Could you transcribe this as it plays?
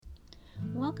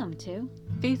welcome to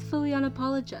Faithfully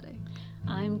Unapologetic.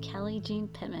 I'm Kelly Jean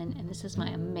Pittman, and this is my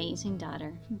amazing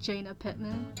daughter, Jana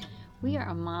Pittman. We are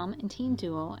a mom and teen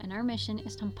duo, and our mission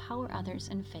is to empower others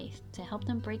in faith to help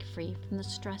them break free from the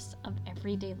stress of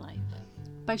everyday life.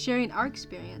 By sharing our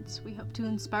experience, we hope to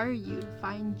inspire you to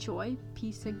find joy,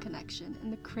 peace, and connection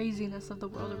in the craziness of the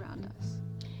world around us.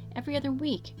 Every other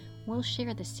week, we'll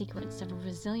share the secrets of a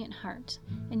resilient heart,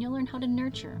 and you'll learn how to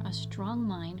nurture a strong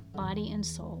mind, body, and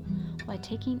soul while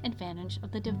taking advantage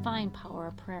of the divine power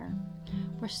of prayer.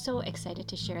 We're so excited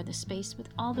to share this space with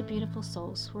all the beautiful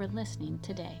souls who are listening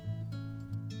today.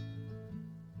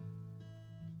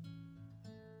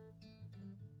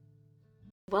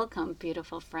 Welcome,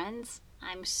 beautiful friends.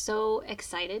 I'm so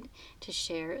excited to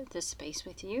share this space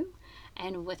with you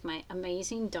and with my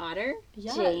amazing daughter,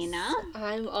 Yes, Jana.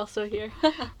 I'm also here.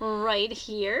 Right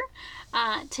here.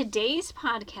 Today's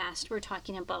podcast, we're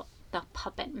talking about the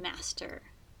Puppet Master,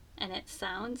 and it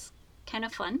sounds kind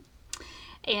of fun.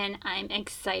 And I'm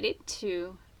excited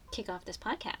to kick off this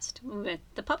podcast with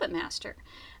the Puppet Master.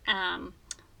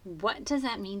 What does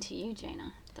that mean to you,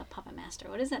 Jana, the Puppet Master?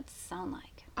 What does that sound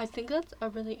like? I think that's a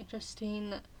really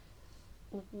interesting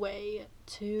way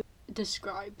to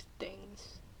describe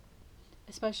things,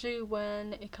 especially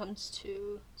when it comes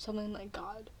to something like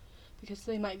God, because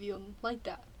they might view him like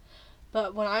that.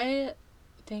 But when I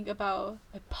think about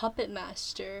a puppet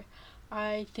master,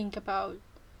 I think about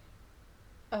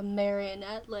a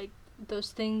marionette, like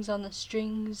those things on the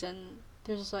strings, and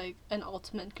there's like an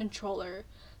ultimate controller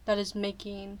that is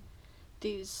making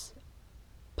these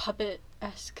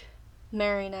puppet-esque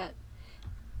marionette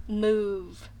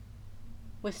move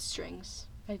with strings.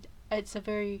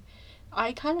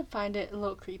 I kind of find it a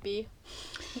little creepy.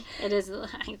 It is.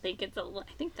 I think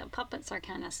the puppets are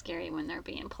kind of scary when they're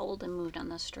being pulled and moved on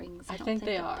the strings. I don't think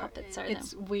they the are. Puppets are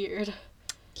It's the weird.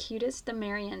 cutest, the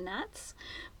marionettes.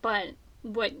 But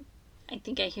what I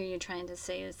think I hear you trying to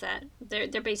say is that they're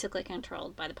basically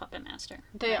controlled by the puppet master.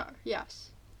 They right? are,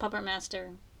 yes. Puppet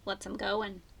master lets them go,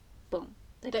 and boom,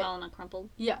 they fall in a crumpled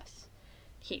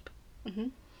heap. Mm-hmm.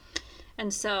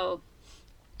 And so,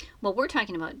 what we're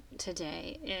talking about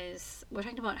today is we're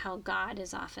talking about how God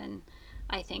is often,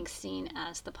 I think, seen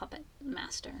as the puppet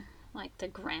master, like the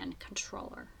grand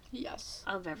controller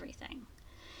of everything.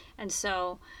 And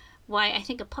so, why I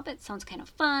think a puppet sounds kind of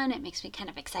fun, it makes me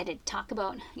kind of excited to talk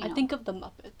about, I think of the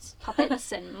Muppets.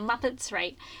 Puppets and Muppets,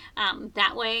 right?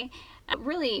 That way,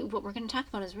 really, what we're going to talk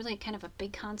about is really kind of a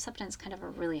big concept, and it's kind of a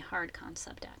really hard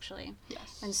concept, actually.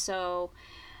 Yes. And so,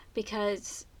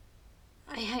 because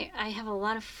I have a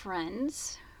lot of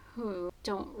friends who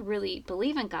don't really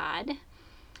believe in God,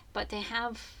 but they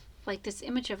have like this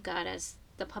image of God as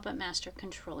the puppet master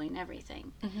controlling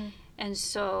everything. Mm-hmm. And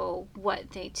so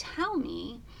what they tell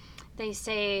me, they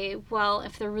say, well,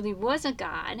 if there really was a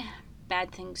God,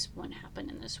 bad things wouldn't happen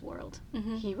in this world.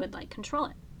 Mm-hmm. He would like control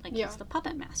it, like he's the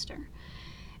puppet master.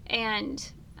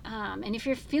 And if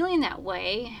you're feeling that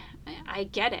way, I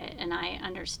get it and I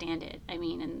understand it. I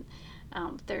mean, and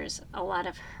there's a lot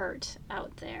of hurt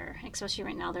out there, especially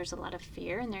right now. There's a lot of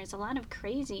fear, and there's a lot of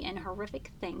crazy and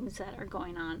horrific things that are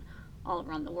going on all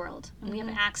around the world. And we have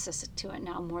access to it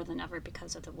now more than ever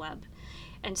because of the web.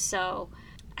 And so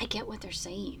I get what they're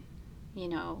saying,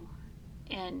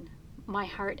 and my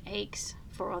heart aches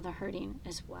for all the hurting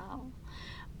as well.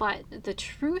 But the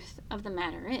truth of the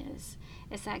matter is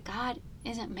that God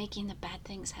isn't making the bad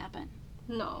things happen.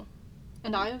 No.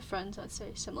 And I have friends that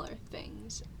say similar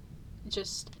things.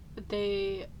 Just,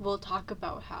 they will talk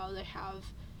about how they have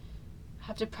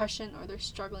depression, or they're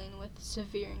struggling with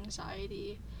severe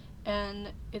anxiety,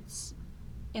 and it's,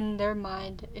 in their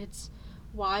mind, it's,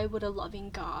 why would a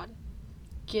loving God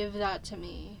give that to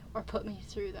me or put me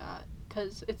through that?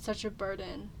 Because it's such a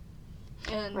burden.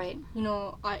 And, right.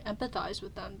 I empathize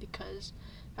with them, because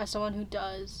as someone who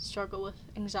does struggle with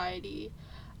anxiety,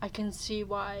 I can see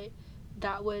why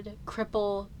that would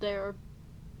cripple their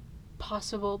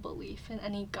possible belief in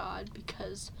any God,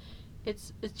 because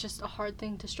it's just a hard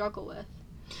thing to struggle with.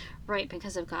 Right,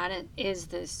 because if God is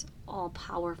this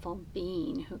all-powerful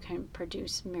being who can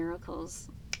produce miracles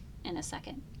in a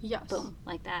second. Yes. Boom,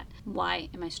 like that. Why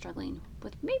am I struggling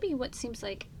with maybe what seems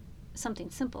like something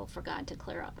simple for God to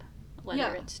clear up?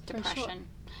 Whether it's depression,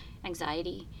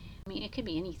 anxiety. I mean, it could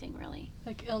be anything, really.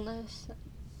 Like illness.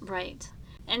 Right.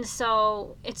 And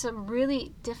so it's a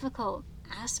really difficult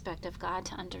aspect of God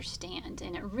to understand,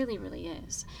 and it really, really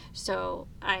is. So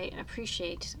I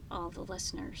appreciate all the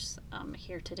listeners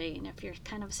here today, and if you're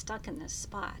kind of stuck in this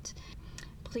spot,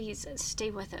 please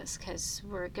stay with us, because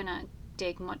we're going to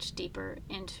dig much deeper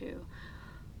into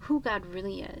who God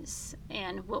really is.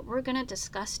 And what we're going to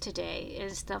discuss today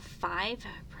is the 5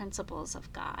 principles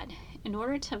of God. In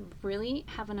order to really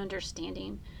have an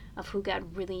understanding of who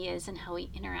God really is and how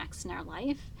he interacts in our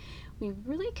life, we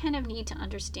really kind of need to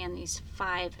understand these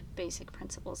 5 basic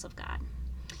principles of God.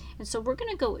 And so we're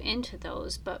going to go into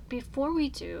those, but before we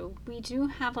do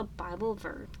have a Bible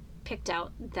verse picked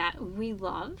out that we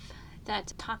love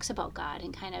that talks about God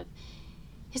and kind of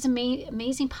his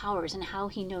amazing powers and how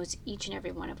he knows each and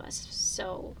every one of us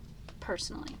so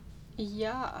personally.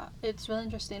 Yeah, it's really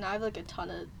interesting. I have like a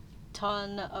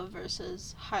ton of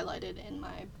verses highlighted in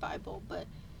my Bible, but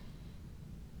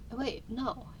wait,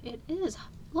 no, it is.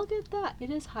 Look at that.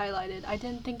 It is highlighted. I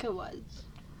didn't think it was.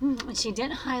 She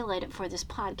didn't highlight it for this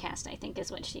podcast, I think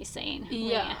is what she's saying.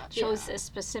 Yeah. We chose this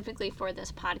specifically for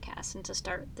this podcast and to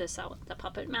start this out with the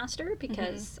Puppet Master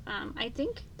because I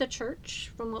think the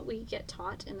church, from what we get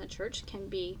taught in the church, can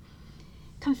be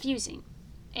confusing.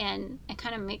 And it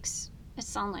kind of makes it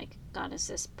sound like God is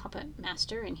this puppet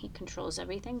master and he controls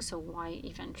everything, so why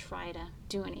even try to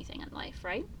do anything in life,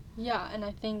 right? Yeah, and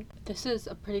I think this is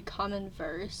a pretty common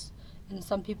verse, and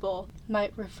some people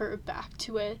might refer back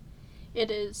to it. It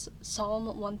is Psalm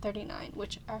 139,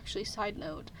 which actually, side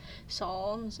note,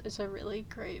 Psalms is a really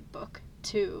great book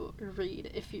to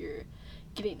read if you're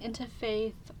getting into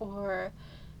faith or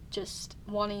just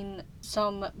wanting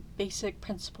some basic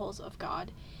principles of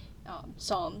God.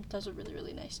 Psalm does a really,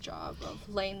 really nice job of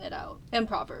laying it out. And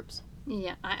Proverbs.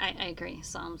 Yeah, I agree.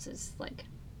 Psalms is like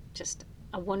just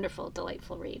a wonderful,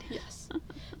 delightful read. Yes.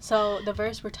 So the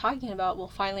verse we're talking about, we'll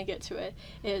finally get to it,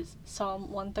 is Psalm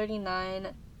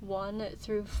 139, 1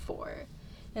 through 4.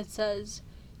 It says,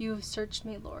 "You have searched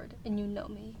me, Lord, and you know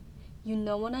me. You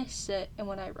know when I sit and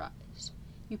when I rise.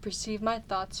 You perceive my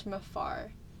thoughts from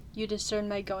afar. You discern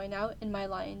my going out and my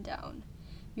lying down.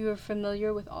 You are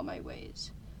familiar with all my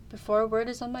ways. Before a word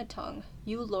is on my tongue,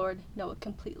 you, Lord, know it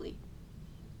completely."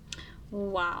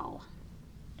 Wow.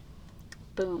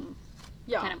 Boom.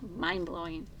 Yeah. Kind of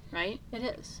mind-blowing, right? It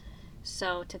is.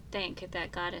 So to think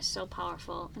that God is so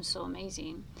powerful and so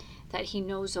amazing that he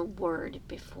knows a word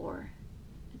before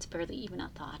it's barely even a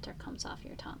thought or comes off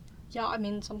your tongue. Yeah, I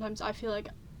mean, sometimes I feel like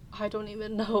I don't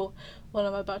even know what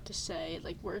I'm about to say.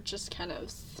 Like, words just kind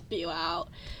of spew out.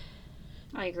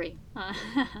 I agree.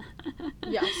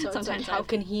 Yeah, so it's like, how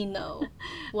can he know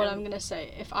what I'm going to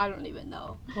say if I don't even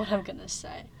know what I'm going to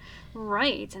say?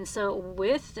 Right, and so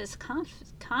with this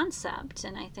concept,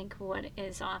 and I think what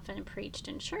is often preached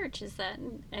in church is that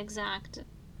exact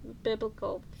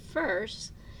biblical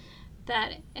verse,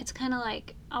 that it's kind of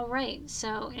like, all right,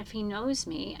 so if he knows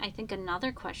me, I think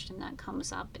another question that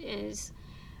comes up is,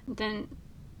 then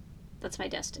that's my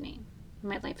destiny.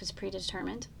 My life is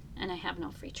predetermined, and I have no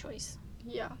free choice.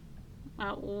 Yeah.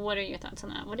 What are your thoughts on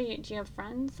that? Do you have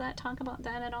friends that talk about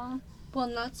that at all? Well,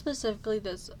 not specifically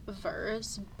this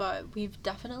verse, but we've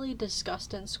definitely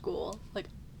discussed in school, like,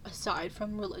 aside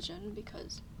from religion,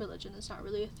 because religion is not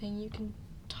really a thing you can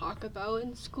talk about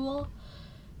in school,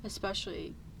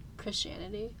 especially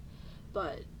Christianity.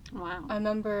 But wow. I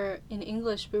remember in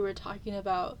English we were talking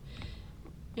about,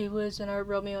 it was in our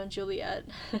Romeo and Juliet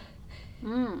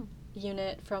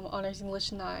unit from Honors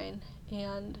English 9,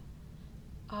 and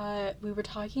we were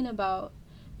talking about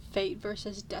fate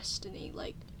versus destiny.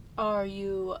 Like, are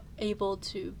you able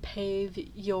to pave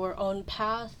your own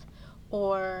path,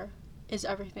 or is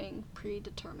everything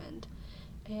predetermined?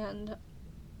 And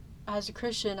as a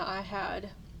Christian, I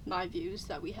had my views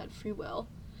that we had free will.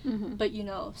 Mm-hmm. But,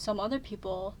 some other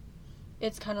people,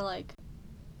 it's kind of like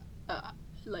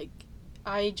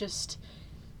I just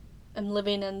am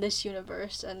living in this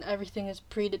universe and everything is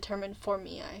predetermined for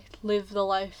me. I live the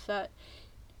life that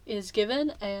is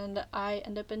given and I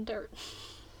end up in dirt,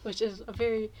 which is a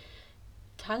very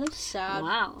kind of sad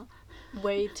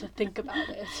way to think about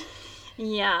it.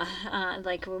 Yeah,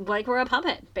 like we're a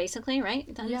puppet, basically, right?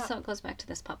 Yeah. So it goes back to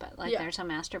this puppet. Like, there's a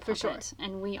master puppet, sure.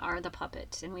 And we are the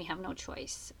puppet, and we have no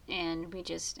choice, and we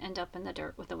just end up in the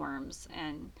dirt with the worms,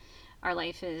 and our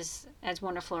life is as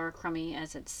wonderful or crummy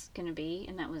as it's going to be,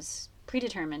 and that was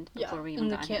predetermined before we even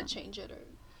got here. And we can't change it.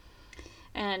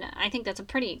 And I think that's a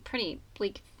pretty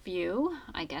bleak view.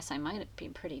 I guess I might be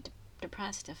pretty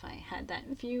depressed if I had that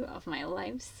view of my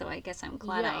life, so I guess I'm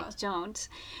glad I don't.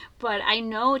 But I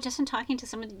know, just in talking to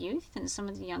some of the youth and some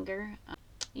of the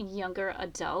younger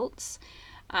adults,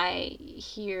 I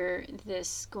hear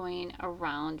this going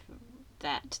around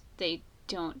that they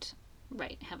don't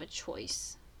have a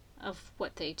choice of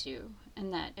what they do,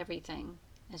 and that everything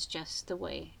is just the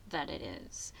way that it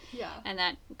is. Yeah. And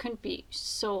that couldn't be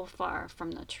so far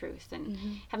from the truth. And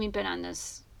having been on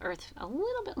this earth a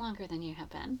little bit longer than you have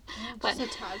been. Just a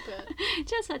tad bit.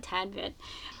 Just a tad bit.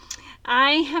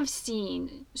 I have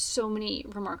seen so many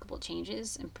remarkable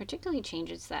changes, and particularly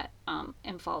changes that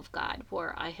involve God,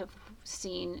 where I have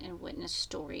seen and witnessed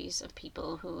stories of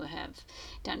people who have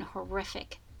done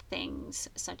horrific things,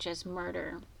 such as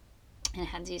murder, and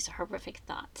had these horrific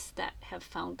thoughts that have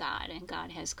found God, and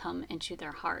God has come into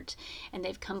their heart, and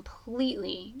they've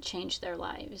completely changed their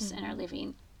lives and are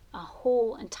living a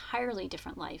whole entirely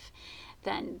different life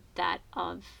than that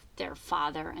of their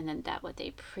father, and then that what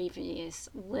they previous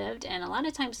lived, and a lot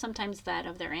of times sometimes that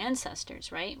of their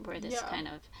ancestors, right, where this kind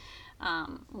of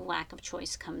lack of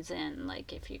choice comes in,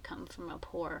 like if you come from a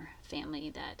poor family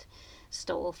that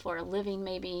stole for a living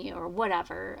maybe, or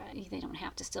whatever. They don't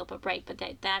have to steal, but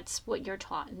that's what you're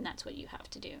taught, and that's what you have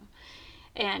to do.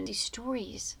 And these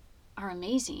stories are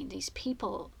amazing. These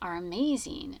people are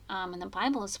amazing. And the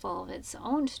Bible is full of its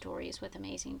own stories with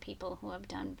amazing people who have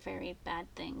done very bad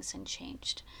things and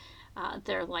changed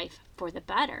their life for the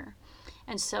better.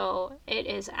 And so it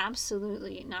is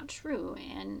absolutely not true.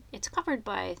 And it's covered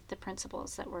by the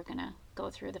principles that we're going to go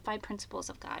through, the 5 principles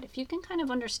of God. If you can kind of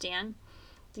understand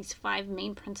these 5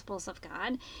 main principles of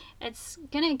God, it's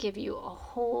going to give you a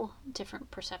whole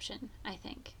different perception, I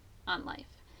think, on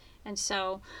life. And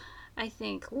so I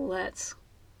think let's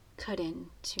cut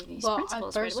into these principles right away.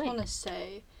 I first want to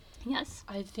say, yes,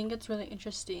 I think it's really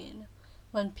interesting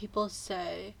when people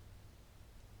say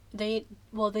they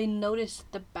notice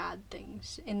the bad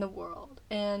things in the world,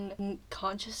 and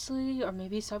consciously or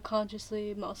maybe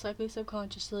subconsciously, most likely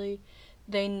subconsciously,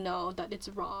 they know that it's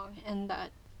wrong, and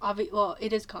that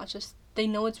it is conscious. They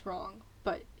know it's wrong,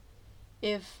 but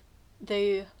if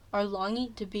they are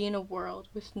longing to be in a world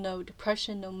with no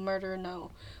depression, no murder,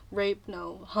 no rape,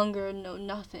 no hunger, no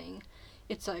nothing,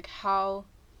 it's like how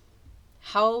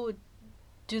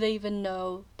do they even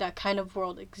know that kind of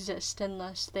world exists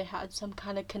unless they had some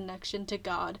kind of connection to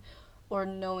God or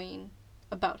knowing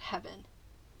about heaven?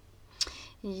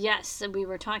 Yes, we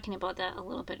were talking about that a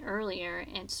little bit earlier.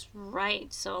 It's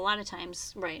right. So a lot of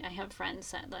times, right, I have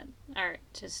friends that are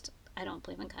just, I don't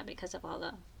believe in God because of all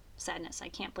the sadness. I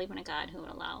can't believe in a God who would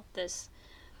allow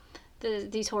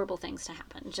these horrible things to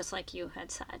happen, just like you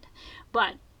had said.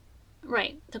 But,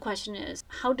 right, the question is,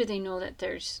 how do they know that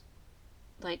there's,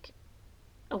 like,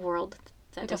 a world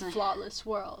that doesn't... a flawless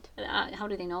world. How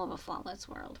do they know of a flawless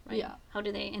world, right? Yeah. How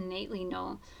do they innately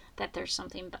know that there's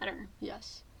something better?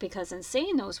 Yes. Because in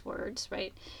saying those words,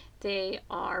 right, they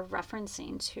are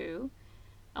referencing to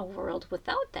a world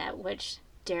without that, which,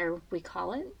 dare we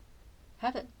call it?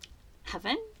 Heaven.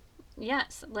 Heaven?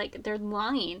 Yes. Like, they're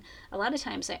longing. A lot of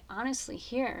times I honestly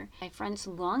hear my friends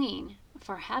longing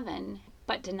for heaven,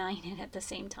 but denying it at the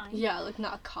same time. Yeah, like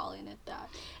not calling it that.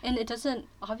 And it doesn't,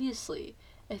 obviously,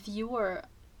 if you are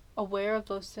aware of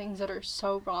those things that are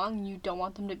so wrong and you don't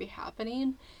want them to be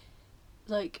happening,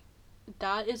 like,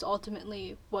 that is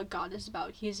ultimately what God is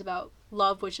about. He's about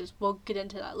love, which is, we'll get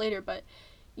into that later, but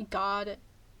God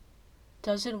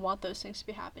doesn't want those things to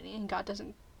be happening, and God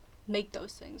doesn't make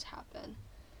those things happen.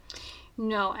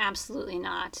 No, absolutely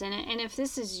not. And if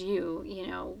this is you, you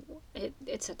know,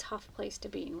 it's a tough place to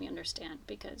be, and we understand,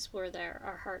 because we're there.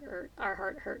 Our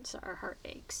heart hurts, our heart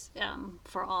aches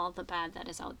for all the bad that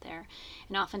is out there,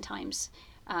 and oftentimes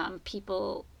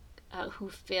people who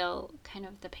feel kind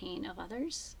of the pain of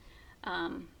others,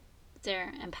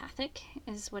 they're empathic,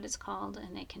 is what it's called,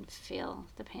 and they can feel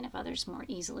the pain of others more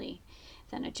easily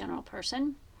than a general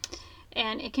person.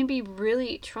 And it can be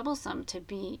really troublesome to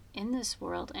be in this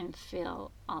world and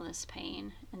feel all this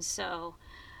pain. And so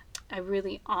I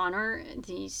really honor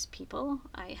these people.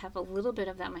 I have a little bit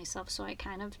of that myself, so I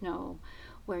kind of know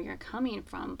where you're coming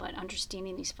from. But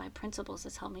understanding these 5 principles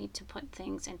has helped me to put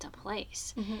things into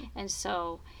place. Mm-hmm. And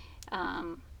so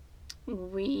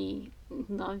we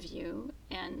love you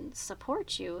and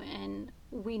support you. And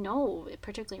we know,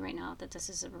 particularly right now, that this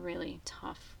is a really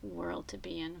tough world to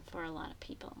be in for a lot of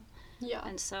people. Yeah.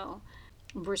 And so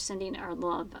we're sending our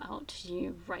love out to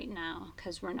you right now,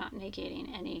 because we're not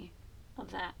negating any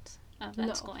of that's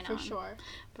going on.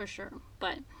 For sure.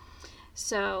 But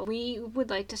so we would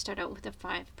like to start out with the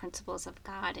 5 principles of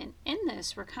God. And in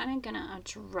this, we're kind of going to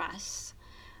address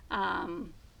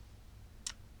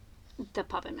the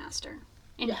puppet master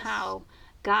and how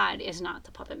God is not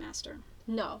the puppet master.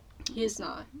 No, he is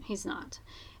not. He's not.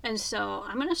 And so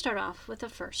I'm going to start off with the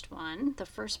first one. The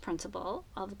first principle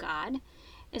of God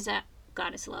is that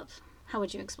God is love. How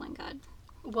would you explain God?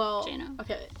 Well, Jana?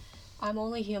 Okay, I'm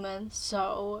only human,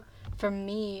 so for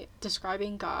me,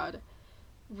 describing God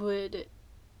wouldn't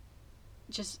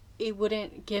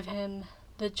give him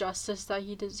the justice that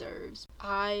he deserves.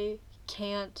 I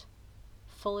can't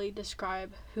fully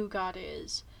describe who God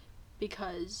is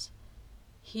because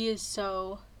he is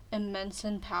so immense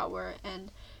in power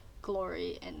and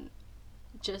glory and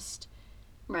just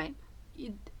Right.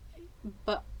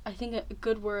 But I think a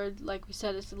good word, like we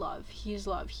said, is love. He's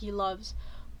love. He loves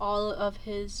all of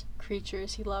his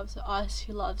creatures. He loves us.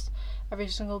 He loves every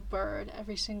single bird,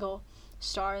 every single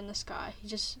star in the sky.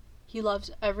 He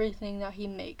loves everything that he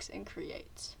makes and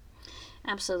creates.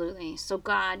 Absolutely. So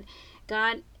God,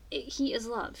 he is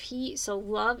love. So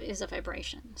love is a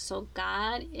vibration. So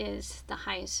God is the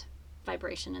highest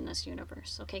vibration in this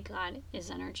universe. Okay, God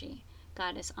is energy.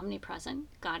 God is omnipresent.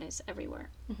 God is everywhere.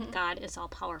 Mm-hmm. God is all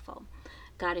powerful.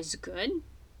 God is good.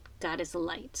 God is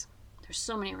light. There's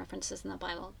so many references in the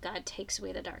Bible. God takes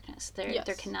away the darkness.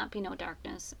 There cannot be no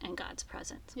darkness in God's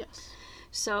presence. Yes.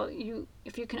 So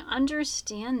if you can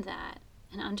understand that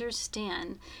and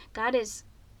understand God is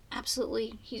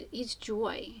absolutely, he's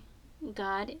joy.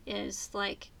 God is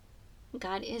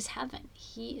heaven.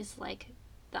 He is like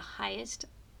the highest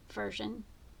version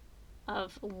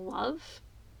of love,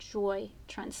 joy,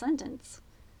 transcendence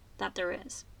that there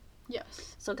is.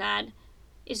 Yes. So God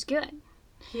is good.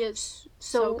 He is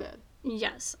so good.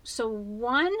 Yes. So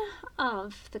one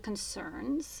of the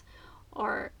concerns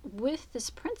are with this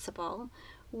principle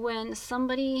when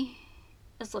somebody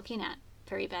is looking at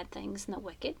very bad things in the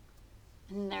wicked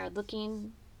and they're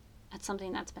looking at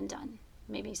something that's been done.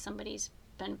 Maybe somebody's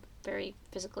been very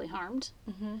physically harmed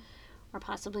Mm-hmm. or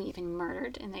possibly even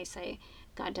murdered, and they say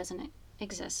God doesn't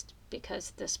exist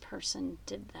because this person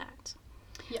did that.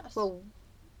 Yes. Well,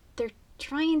 they're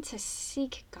trying to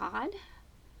seek God,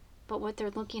 but what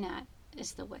they're looking at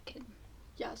is the wicked.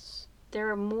 Yes. There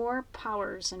are more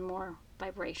powers and more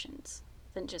vibrations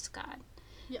than just God.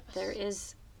 Yes. There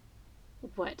is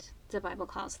what the Bible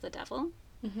calls the devil.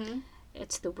 Mm-hmm.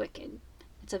 It's the wicked.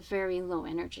 It's a very low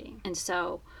energy. And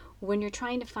so when you're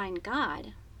trying to find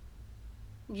God,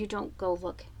 you don't go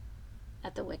look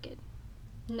at the wicked.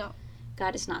 No.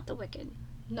 God is not the wicked.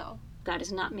 No. God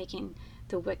is not making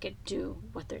the wicked do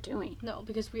what they're doing. No,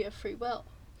 because we have free will.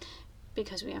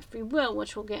 Because we have free will,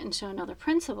 which we'll get into another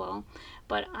principle.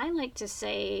 But I like to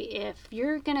say, if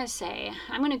you're going to say,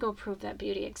 I'm going to go prove that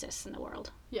beauty exists in the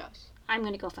world. Yes. I'm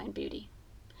going to go find beauty.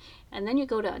 And then you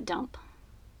go to a dump,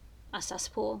 a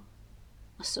cesspool,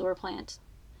 a sewer plant,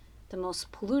 the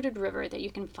most polluted river that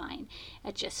you can find.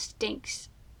 It just stinks.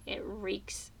 It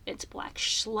reeks. It's black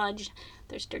sludge.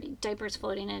 There's dirty diapers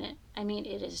floating in it. I mean,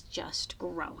 it is just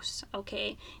gross,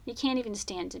 okay? You can't even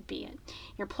stand to be it.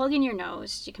 You're plugging your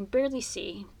nose. You can barely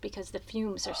see because the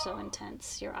fumes are so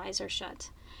intense. Your eyes are shut.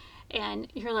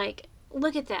 And you're like,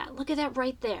 look at that. Look at that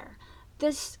right there.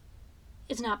 This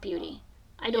is not beauty.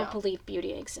 I don't believe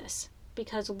beauty exists.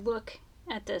 Because look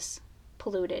at this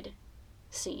polluted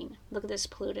scene. Look at this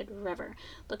polluted river.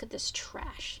 Look at this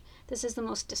trash. This is the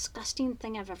most disgusting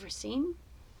thing I've ever seen.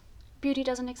 Beauty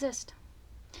doesn't exist.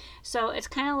 So it's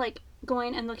kind of like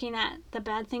going and looking at the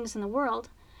bad things in the world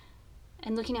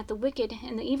and looking at the wicked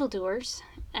and the evildoers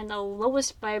and the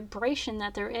lowest vibration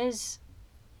that there is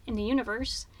in the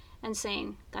universe and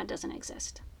saying God doesn't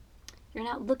exist. You're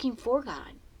not looking for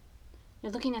God.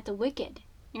 You're looking at the wicked.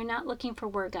 You're not looking for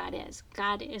where God is.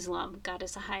 God is love. God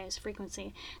is the highest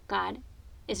frequency. God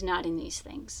is not in these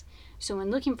things. So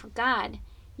when looking for God,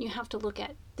 you have to look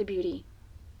at the beauty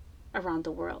around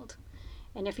the world.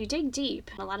 And if you dig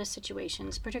deep, in a lot of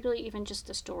situations, particularly even just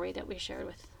the story that we shared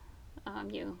with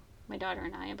you, my daughter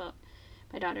and I, about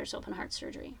my daughter's open heart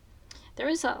surgery, there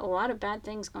is a lot of bad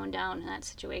things going down in that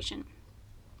situation.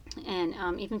 And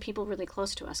even people really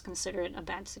close to us consider it a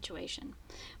bad situation.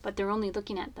 But they're only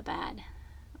looking at the bad,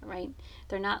 right?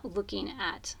 They're not looking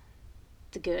at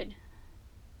the good,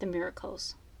 the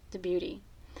miracles, the beauty.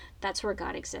 That's where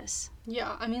God exists.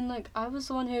 Yeah, I mean, like, I was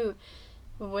the one who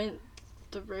went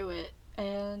through it,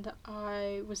 and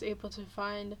I was able to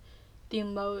find the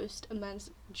most immense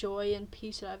joy and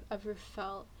peace that I've ever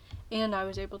felt, and I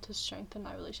was able to strengthen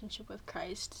my relationship with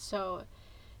Christ. So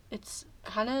it's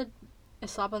kind of a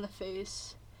slap on the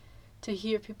face to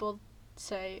hear people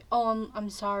say, oh, I'm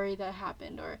sorry that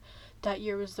happened, or that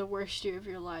year was the worst year of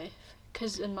your life,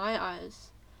 because in my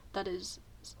eyes, that is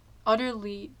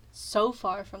utterly so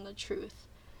far from the truth.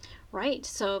 Right.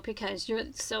 So because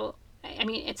I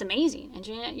mean, it's amazing. And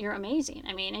Janet, you're amazing.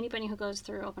 I mean, anybody who goes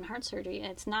through open heart surgery,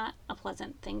 it's not a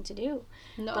pleasant thing to do.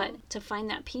 No. But to find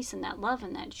that peace and that love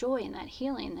and that joy and that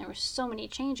healing, there were so many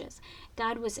changes.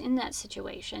 God was in that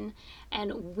situation,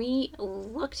 and we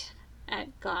looked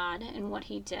at God and what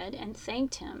he did and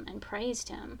thanked him and praised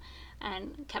him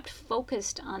and kept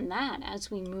focused on that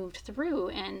as we moved through.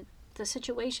 And the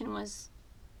situation was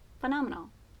phenomenal.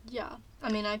 Yeah.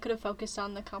 I mean, I could have focused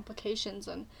on the complications,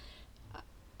 and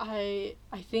I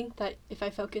think that if I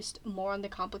focused more on the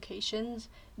complications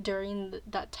during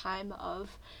that time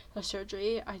of the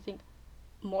surgery, I think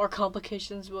more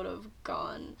complications would have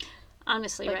gone.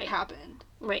 Honestly, right. Happened.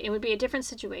 Right. It would be a different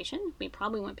situation. We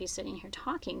probably wouldn't be sitting here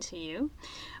talking to you.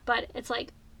 But it's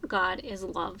like God is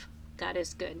love. God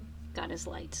is good. God is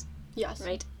light. Yes.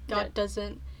 Right? God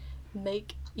doesn't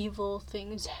make evil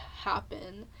things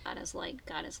happen. God is light.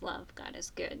 God is love. God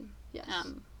is good. Yes.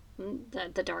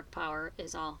 The dark power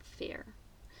is all fear.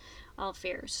 All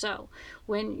fear. So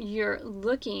when you're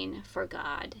looking for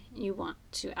God, you want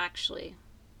to actually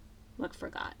look for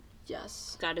God.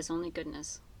 Yes. God is only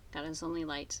goodness. God is only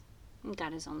light. And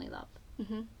God is only love.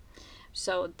 Mm-hmm.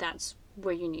 So that's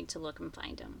where you need to look and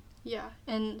find him. Yeah,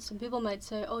 and some people might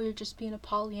say, oh, you're just being a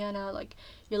Pollyanna, like,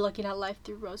 you're looking at life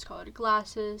through rose-colored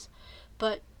glasses,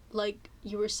 but, like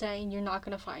you were saying, you're not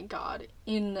going to find God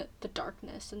in the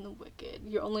darkness and the wicked.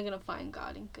 You're only going to find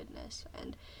God in goodness,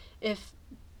 and if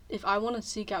I want to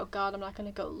seek out God, I'm not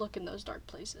going to go look in those dark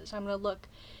places. I'm going to look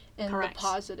in Correct. the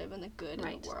positive and the good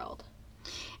in the world.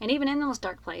 And even in those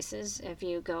dark places, if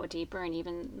you go deeper, and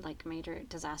even like major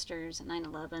disasters and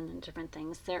 9/11 and different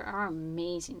things, there are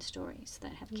amazing stories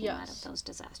that have came out of those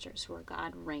disasters where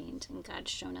God reigned and God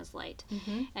shone his light,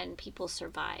 and people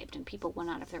survived, and people went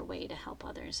out of their way to help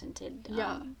others and did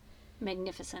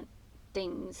magnificent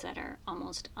things that are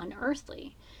almost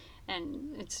unearthly.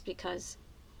 And it's because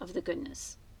of the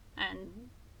goodness and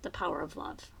the power of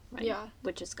love, right? Yeah.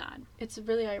 Which is God. It's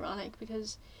really ironic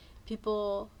because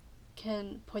people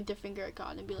can point their finger at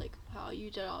God and be like, oh,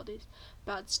 you did all these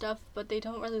bad stuff, but they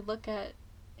don't really look at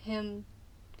him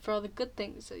for all the good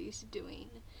things that he's doing.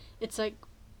 It's like,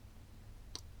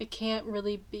 it can't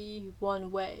really be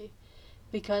one way,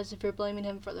 because if you're blaming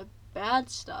him for the bad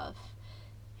stuff,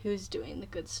 who's doing the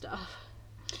good stuff?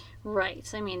 Right.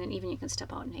 I mean, and even you can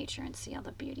step out in nature and see all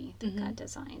the beauty that God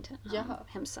designed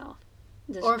himself.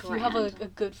 Or if you have a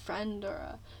good friend or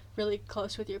a really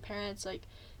close with your parents, like,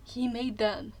 he made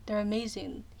them. They're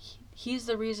amazing. He's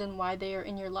the reason why they are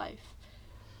in your life.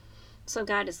 So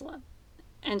God is love.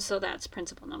 And so that's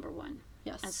principle number 1.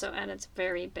 Yes. And so at its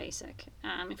very basic,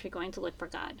 if you're going to look for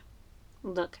God,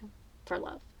 look for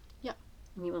love. Yeah.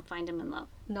 And you will find him in love.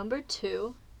 Number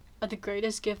 2, the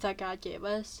greatest gift that God gave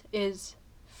us is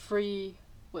free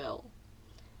will.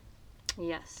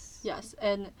 Yes. Yes.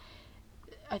 And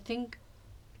I think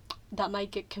that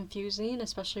might get confusing,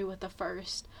 especially with the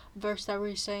first verse that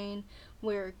we're saying,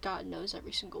 where God knows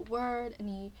every single word,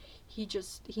 and he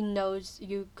knows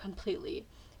you completely.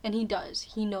 And he does.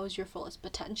 He knows your fullest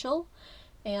potential,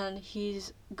 and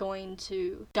he's going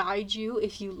to guide you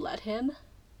if you let him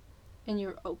and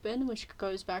you're open, which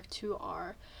goes back to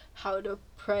our how to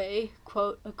pray,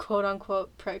 quote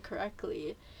unquote, pray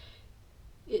correctly.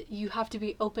 You have to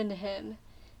be open to him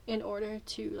in order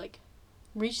to, like,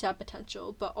 reach that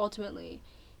potential, but ultimately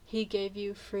he gave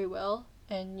you free will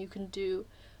and you can do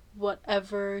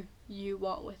whatever you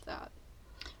want with that.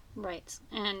 Right.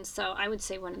 And so I would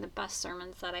say one of the best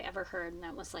sermons that I ever heard, and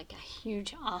that was like a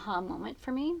huge aha moment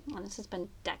for me, and this has been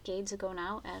decades ago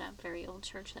now at a very old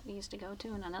church that we used to go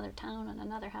to in another town and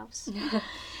another house.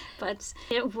 But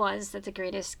it was that the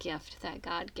greatest gift that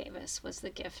God gave us was the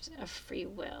gift of free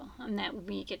will, and that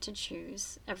we get to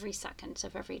choose every second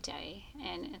of every day.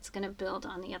 And it's going to build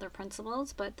on the other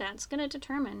principles, but that's going to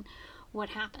determine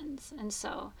what happens. And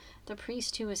so the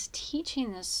priest who was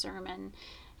teaching this sermon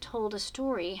told a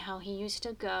story how he used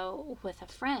to go with a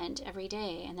friend every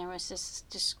day, and there was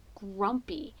this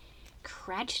grumpy,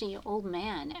 crotchety old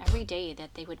man every day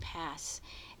that they would pass,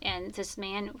 and this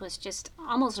man was just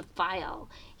almost vile.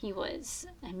 He was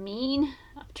mean,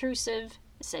 obtrusive,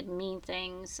 said mean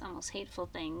things, almost hateful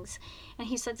things. And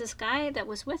he said this guy that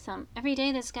was with him, every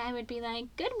day this guy would be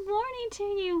like, "Good morning to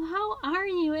you, how are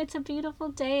you? It's a beautiful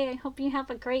day, I hope you have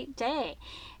a great day."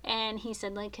 And he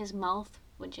said, like, his mouth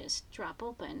would just drop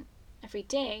open every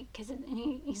day, because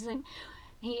he's like,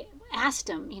 he asked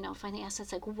him, finally asked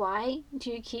us, like, why do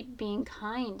you keep being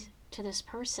kind to this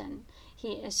person?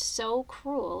 He is so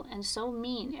cruel and so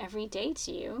mean every day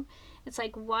to you. It's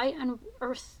like, why on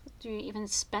earth do you even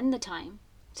spend the time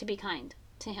to be kind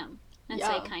to him and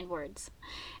say kind words?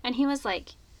 And he was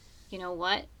like, you know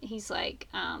what? He's like,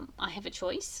 I have a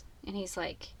choice. And he's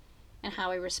like, and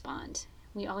how I respond.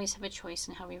 We always have a choice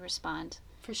in how we respond.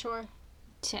 For sure.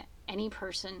 To any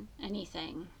person,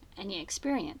 anything, any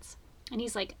experience. And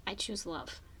he's like, I choose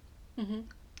love. Mm-hmm.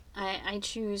 I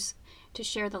choose to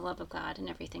share the love of God in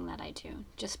everything that I do.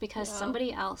 Just because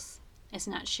somebody else is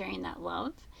not sharing that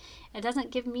love, it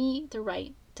doesn't give me the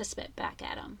right to spit back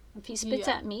at him. If he spits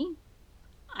at me,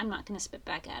 I'm not going to spit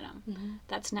back at him. Mm-hmm.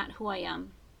 That's not who I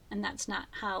am, and that's not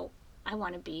how I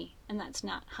want to be, and that's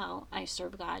not how I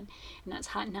serve God, and that's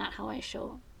not how I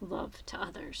show love to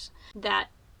others. That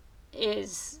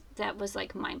was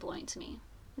like mind-blowing to me.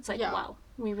 It's like, wow,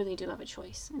 we really do have a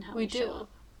choice in how we show up.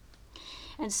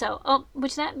 And so,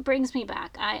 which that brings me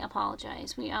back. I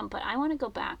apologize. But I want to go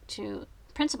back to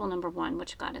principle number 1,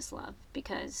 which God is love,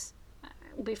 because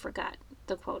we forgot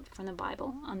the quote from the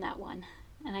Bible on that one.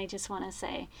 And I just want to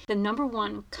say the number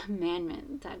 1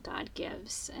 commandment that God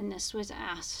gives, and this was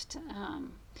asked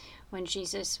when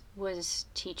Jesus was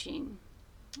teaching,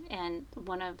 and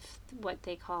one of what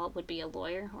they call would be a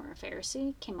lawyer or a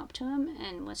Pharisee came up to him,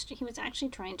 and he was actually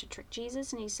trying to trick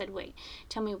Jesus, and he said, wait,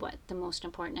 tell me what the most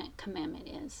important commandment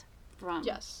is from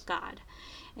God.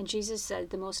 And Jesus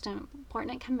said the most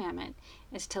important commandment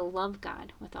is to love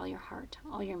God with all your heart,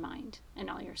 all your mind, and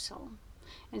all your soul.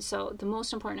 And so the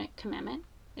most important commandment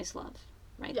is love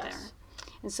there.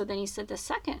 And so then he said the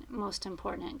second most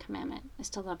important commandment is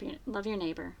to love your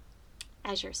neighbor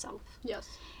as yourself. Yes.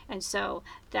 And so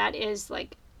that is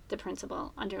like the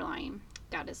principle underlying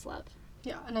God is love.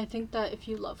 Yeah, and I think that if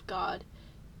you love God,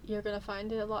 you're going to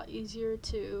find it a lot easier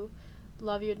to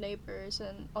love your neighbors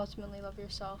and ultimately love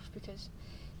yourself, because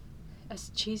as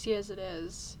cheesy as it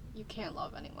is, you can't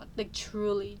love anyone. Like,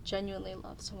 truly, genuinely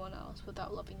love someone else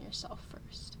without loving yourself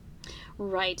first.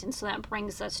 Right, and so that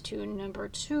brings us to number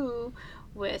 2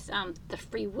 with the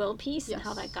free will piece, and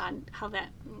how that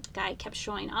guy kept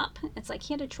showing up. It's like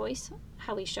he had a choice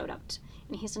how he showed up,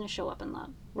 and he's going to show up in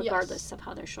love, regardless of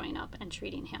how they're showing up and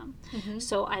treating him. Mm-hmm.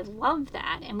 So I love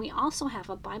that, and we also have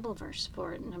a Bible verse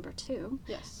for number 2,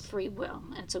 free will.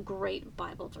 And it's a great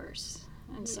Bible verse.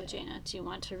 And so, Jana, do you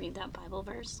want to read that Bible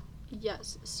verse?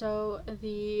 Yes. So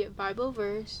the Bible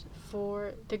verse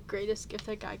for the greatest gift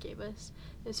that God gave us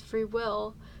is free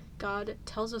will. God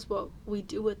tells us what we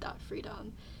do with that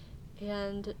freedom.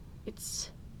 And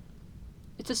it's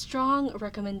a strong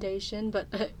recommendation, but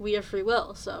we have free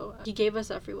will. So he gave us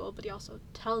that free will, but he also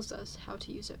tells us how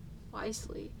to use it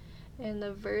wisely. And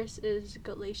the verse is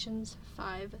Galatians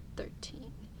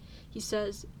 5:13. He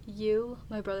says, "You,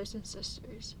 my brothers and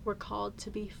sisters, were called to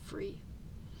be free.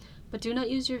 But do not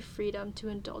use your freedom to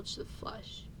indulge the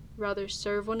flesh. Rather,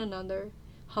 serve one another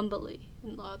humbly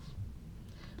in love."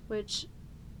 Which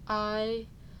I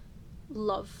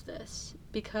love this,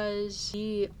 because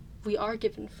we are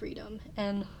given freedom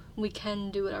and we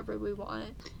can do whatever we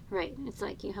want. Right. It's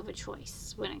like you have a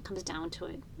choice when it comes down to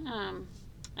it,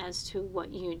 as to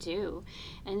what you do.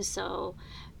 And so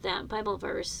that Bible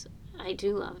verse I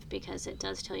do love, because it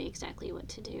does tell you exactly what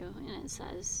to do. And it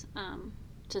says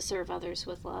to serve others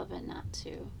with love and not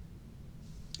to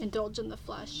indulge in the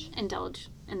flesh. Indulge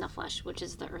in the flesh, which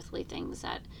is the earthly things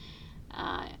that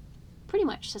pretty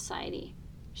much society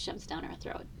shoves down our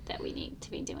throat that we need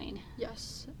to be doing.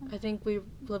 Yes. I think we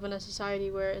live in a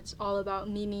society where it's all about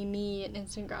me, and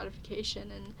instant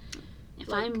gratification. And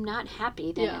if I'm not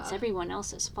happy, then it's everyone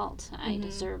else's fault. I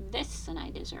deserve this and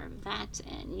I deserve that,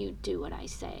 and you do what I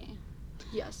say.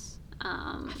 Yes.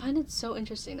 I find it so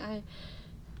interesting.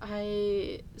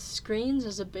 Screens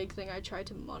is a big thing I try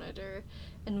to monitor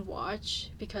and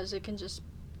watch, because it can just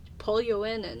pull you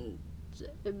in and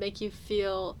make you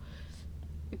feel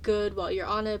good while you're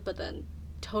on it, but then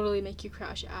totally make you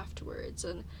crash afterwards.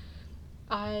 And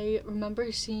I remember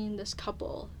seeing this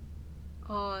couple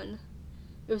it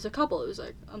was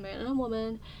like a man and a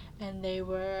woman, and they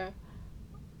were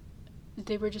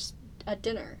just at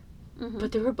dinner,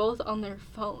 but they were both on their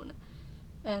phone.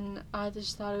 And I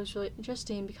just thought it was really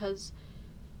interesting, because,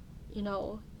 you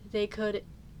know, they could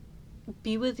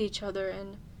be with each other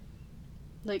and,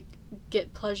 like,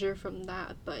 get pleasure from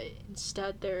that, but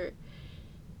instead they're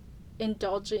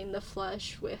indulging the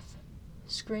flesh with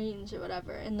screens or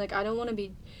whatever. And, like, I don't want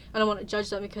to judge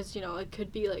them, because, you know, it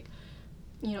could be, like,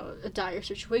 you know, a dire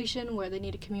situation where they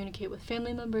need to communicate with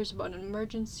family members about an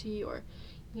emergency or,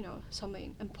 you know,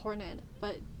 something important.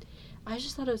 But I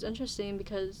just thought it was interesting,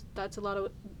 because that's a lot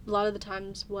of the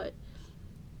times what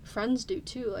friends do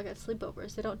too, like at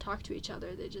sleepovers. They don't talk to each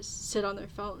other, they just sit on their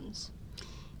phones.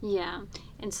 Yeah.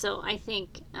 And so I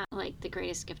think like the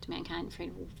greatest gift to mankind,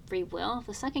 free will.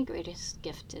 The second greatest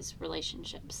gift is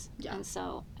relationships. Yeah. And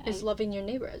so is loving your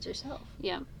neighbor as yourself.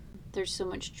 Yeah. There's so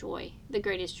much joy, the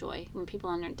greatest joy, when people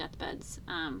on their deathbeds,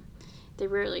 they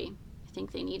rarely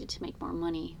think they needed to make more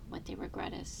money. What they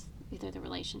regret is either the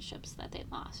relationships that they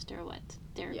lost, or what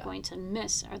they're going to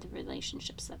miss are the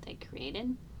relationships that they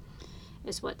created,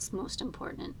 is what's most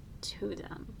important to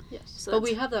them. Yes. So but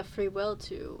we have that free will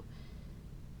to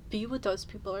be with those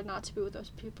people or not to be with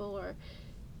those people, or,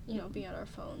 be on our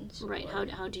phones. Right.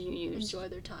 How do you use enjoy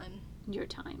their time? Your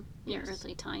time, your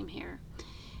earthly time here.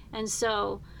 And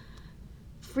so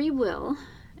free will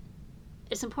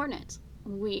is important.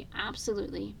 We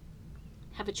absolutely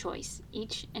have a choice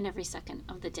each and every second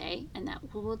of the day, and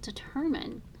that will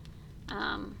determine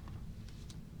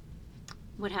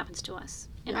what happens to us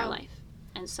in our life.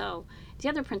 And so the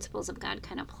other principles of God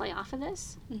kind of play off of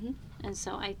this. Mm-hmm. And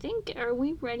so I think, are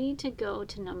we ready to go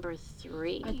to number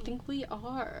 3? I think we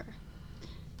are.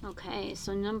 Okay,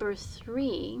 so number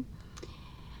 3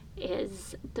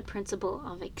 is the principle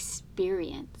of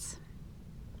experience.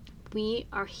 We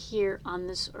are here on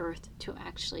this earth to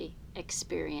actually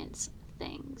experience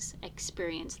things,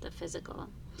 experience the physical.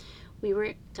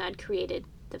 God created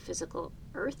the physical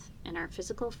earth and our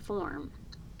physical form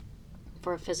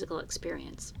for a physical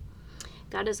experience.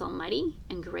 God is almighty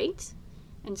and great,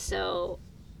 and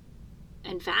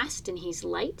vast, and he's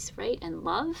light, right, and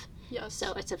love. Yes.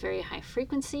 So it's a very high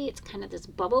frequency. It's kind of this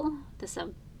bubble, this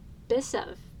abyss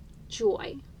of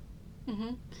joy.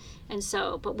 Mm-hmm. And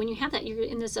so, but when you have that, you're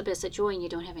in this abyss of joy and you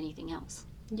don't have anything else.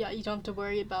 Yeah, you don't have to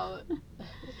worry about...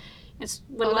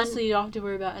 Honestly, you don't have to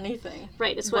worry about anything.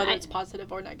 Right. It's whether it's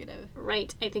positive or negative.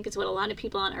 Right. I think it's what a lot of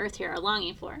people on earth here are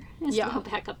longing for, is to go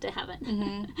back up to heaven.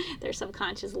 Mm-hmm. Their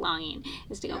subconscious longing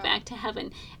is to go back to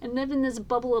heaven and live in this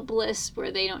bubble of bliss where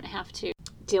they don't have to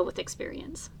deal with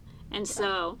experience. And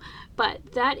so,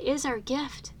 but that is our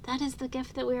gift. That is the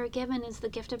gift that we are given, is the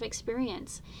gift of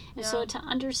experience. And so to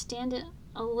understand it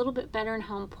a little bit better and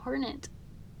how important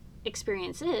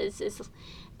experience is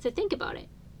to think about it.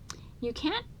 You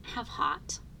can't have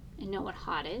hot and know what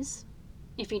hot is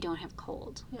if you don't have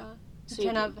cold. Yeah. You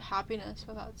can't have happiness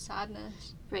without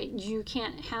sadness. Right. You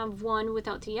can't have one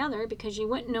without the other, because you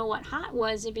wouldn't know what hot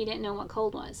was if you didn't know what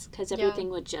cold was, because everything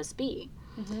would just be.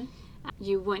 Mm-hmm.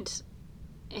 You wouldn't...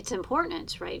 It's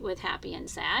important, right, with happy and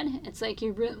sad. It's like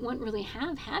you wouldn't really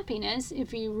have happiness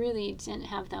if you really didn't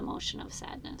have the emotion of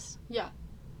sadness. Yeah.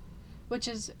 Which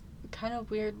is kind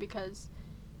of weird, because...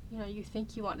 you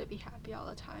think you want to be happy all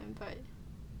the time, but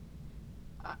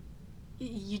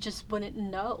you just wouldn't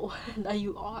know that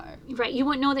you are. Right, you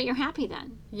wouldn't know that you're happy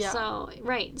then. Yeah. So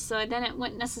then it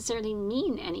wouldn't necessarily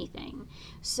mean anything.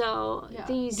 So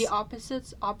the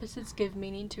opposites give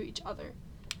meaning to each other.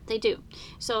 They do.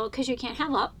 So, because you can't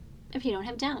have up if you don't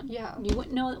have down. Yeah. You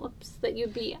wouldn't know that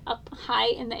you'd be up high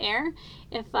in the air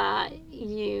if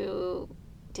you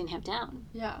didn't have down.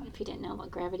 Yeah. If you didn't know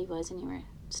what gravity was and you were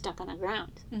stuck on the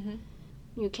ground. Mm-hmm.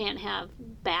 You can't have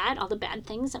all the bad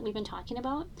things that we've been talking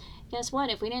about. Guess what?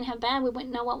 If we didn't have bad, we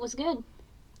wouldn't know what was good.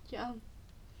 Yeah.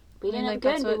 We didn't have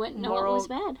good, we wouldn't know what was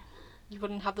bad. You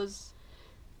wouldn't have those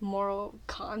moral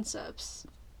concepts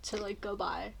to go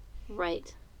by.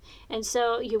 Right. And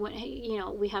so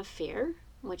we have fear,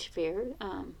 which fear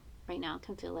right now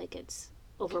can feel like it's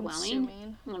overwhelming.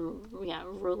 Consuming.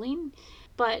 Ruling.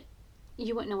 But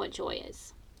you wouldn't know what joy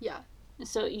is. Yeah.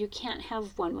 So you can't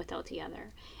have one without the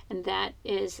other. And that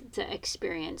is the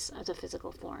experience of the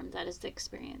physical form. That is the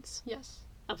experience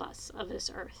of us, of this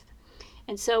earth.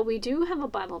 And so we do have a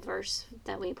Bible verse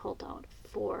that we pulled out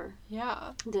for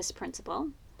this principle.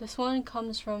 This one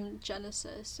comes from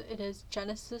Genesis. It is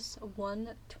Genesis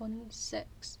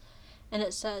 1:26. And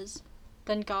it says,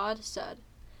 "Then God said,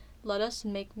 let us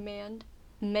make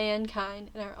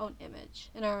mankind in our own image,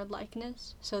 in our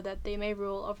likeness, so that they may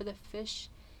rule over the fish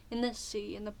in the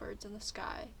sea and the birds in the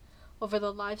sky, over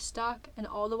the livestock and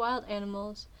all the wild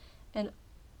animals, and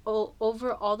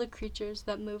over all the creatures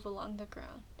that move along the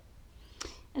ground."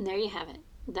 And there you have it.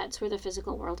 That's where the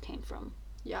physical world came from.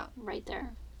 Yeah. Right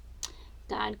there.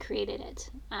 God created it.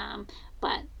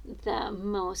 But the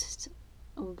most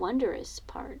wondrous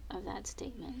part of that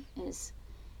statement is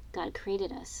God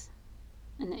created us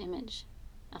in the image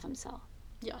of himself.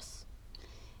 Yes.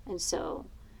 And so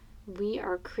we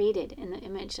are created in the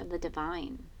image of the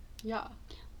divine. Yeah.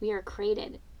 We are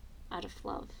created out of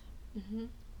love. Mm-hmm.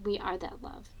 We are that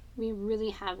love. We really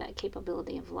have that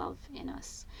capability of love in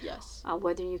us. Yes.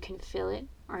 Whether you can feel it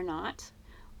or not,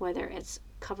 whether it's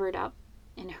covered up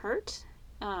in hurt,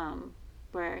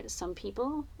 where some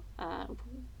people,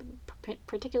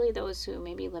 particularly those who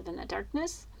maybe live in the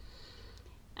darkness,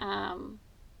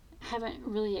 haven't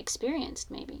really experienced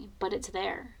maybe, but it's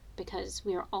there because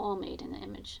we are all made in the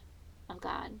image of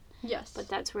God. Yes. But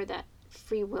that's where that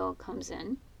free will comes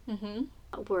in,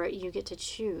 where you get to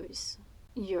choose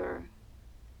your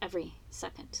every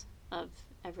second of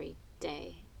every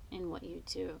day in what you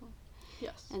do.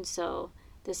 Yes. And so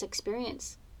this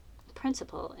experience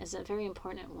principle is a very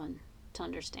important one to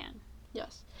understand.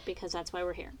 Yes. Because that's why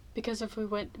we're here. Because if we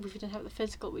didn't have the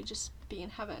physical, we'd just be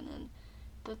in heaven, and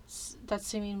that's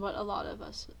seeming what a lot of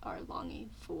us are longing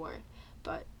for.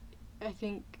 But I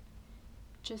think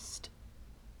just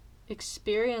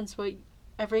experience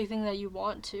everything that you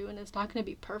want to, and it's not going to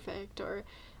be perfect or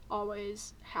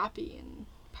always happy and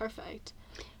perfect.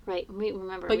 Right.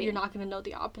 Remember. But you're not going to know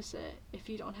the opposite if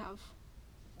you don't have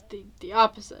the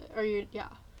opposite. Or Yeah.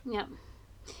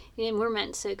 And we're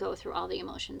meant to go through all the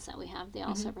emotions that we have. They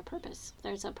all serve a purpose.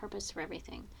 There's a purpose for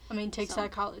everything. I mean, take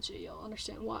psychology. You'll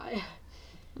understand why.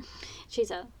 She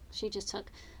just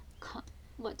took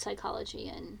psychology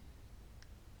in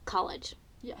college.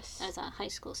 Yes. As a high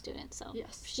school student, so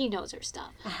yes, she knows her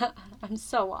stuff. I'm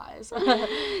so wise.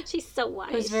 She's so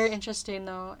wise. It was very interesting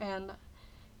though, and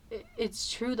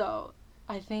it's true though.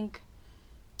 I think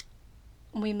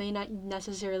we may not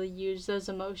necessarily use those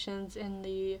emotions in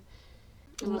the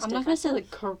I'm not going to say the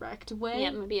correct way.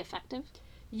 Yeah, maybe effective.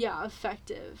 Yeah,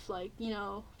 effective. Like,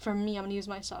 for me, I'm going to use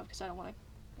myself because I don't want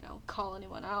to, call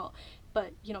anyone out.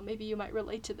 But, maybe you might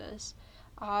relate to this.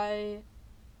 I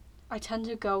tend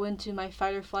to go into my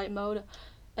fight or flight mode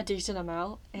a decent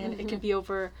amount, and it can be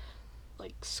over,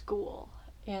 like, school.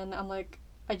 And I'm like,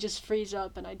 I just freeze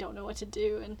up and I don't know what to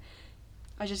do, and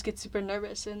I just get super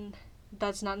nervous, and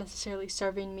that's not necessarily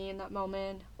serving me in that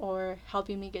moment or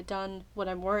helping me get done what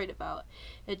I'm worried about.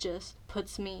 It just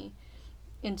puts me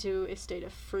into a state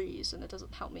of freeze, and it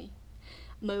doesn't help me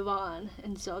move on.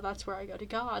 And so that's where I go to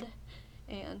God,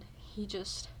 and he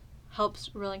just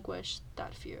helps relinquish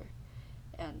that fear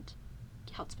and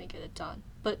helps me get it done.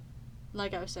 But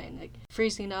like I was saying, like,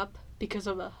 freezing up because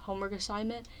of a homework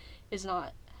assignment is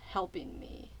not helping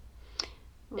me.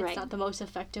 Right. It's not the most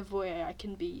effective way I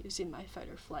can be using my fight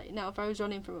or flight. Now, if I was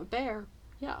running from a bear,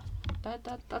 yeah,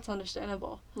 that's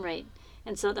understandable. Right.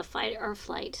 And so the fight or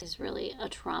flight is really a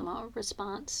trauma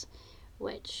response,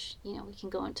 which, we can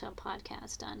go into a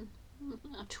podcast on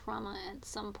a trauma at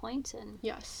some point, and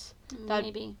yes,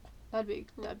 that'd be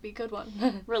a good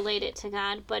one. Relate it to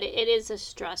God, but it is a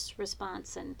stress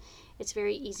response, and it's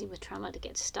very easy with trauma to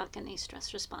get stuck in these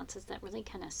stress responses that really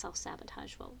kind of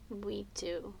self-sabotage what we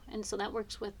do. And so that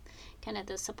works with kind of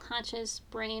the subconscious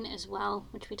brain as well,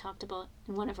 which we talked about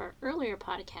in one of our earlier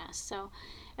podcasts. So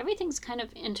everything's kind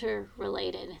of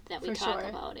interrelated that we talk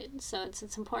about it. So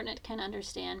it's important to kind of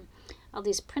understand all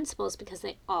these principles because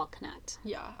they all connect.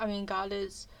 Yeah, I mean, God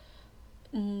is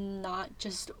not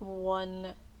just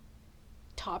one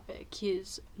topic.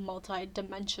 He's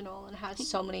multi-dimensional and has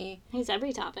so many... He's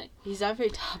every topic.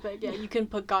 Yeah, you can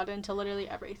put God into literally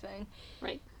everything.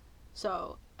 Right.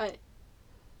 So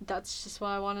that's just what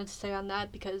I wanted to say on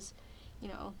that, because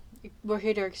we're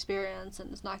here to experience,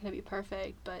 and it's not going to be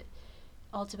perfect, but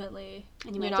ultimately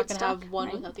you're not going to have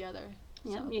one without the other.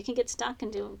 Yeah, so. You can get stuck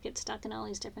in all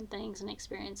these different things and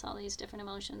experience all these different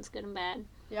emotions, good and bad.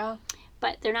 Yeah.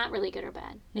 But they're not really good or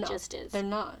bad. It just is. They're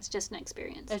not. It's just an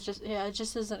experience. It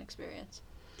just is an experience.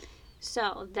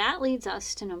 So that leads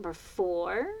us to number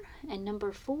 4. And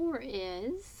number 4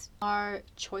 is... Our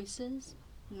choices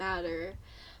matter.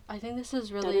 I think this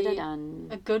is really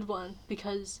a good one,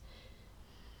 because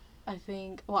I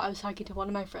was talking to one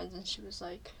of my friends, and she was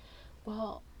like,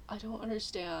 well, I don't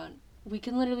understand. We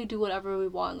can literally do whatever we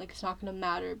want. Like, it's not going to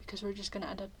matter because we're just going to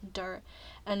end up in dirt.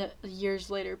 And years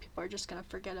later, people are just going to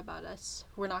forget about us.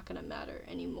 We're not going to matter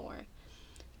anymore.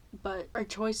 But our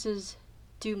choices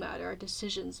do matter. Our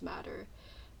decisions matter.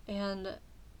 And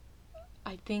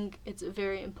I think it's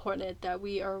very important that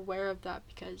we are aware of that,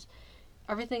 because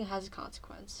everything has a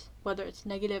consequence. Whether it's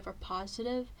negative or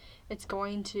positive, it's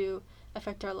going to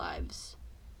affect our lives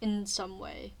in some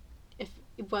way.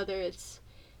 Whether it's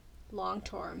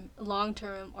long-term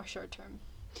or short-term.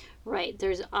 Right.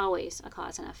 There's always a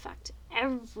cause and effect.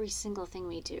 Every single thing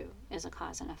we do is a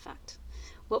cause and effect.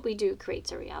 What we do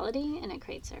creates a reality, and it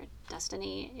creates our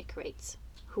destiny. It creates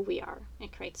who we are.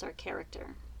 It creates our character.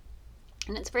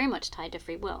 And it's very much tied to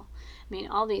free will. I mean,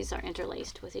 all these are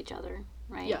interlaced with each other,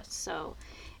 right? Yes. So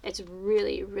it's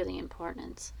really, really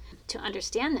important to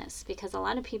understand this, because a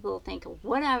lot of people think,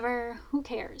 whatever, who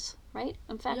cares, right?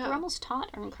 In fact, we're almost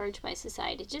taught or encouraged by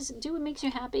society, just do what makes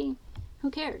you happy. Who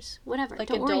cares? Whatever. Like,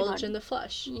 don't worry about indulge in the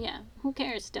flesh. Yeah. Who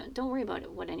cares? Don't worry about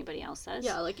it, what anybody else says.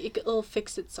 Yeah, like, it'll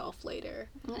fix itself later.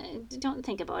 Don't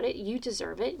think about it. You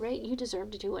deserve it, right? You deserve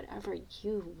to do whatever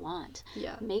you want.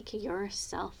 Yeah. Make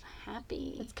yourself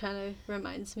happy. It kind of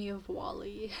reminds me of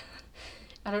WALL-E.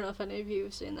 I don't know if any of you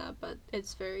have seen that, but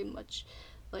it's very much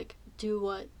like, do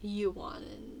what you want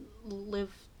and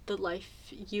live the life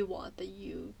you want, that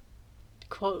you,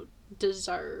 quote,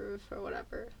 deserve, or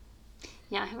whatever.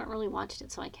 Yeah, I haven't really watched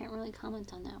it, so I can't really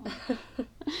comment on that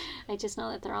one. I just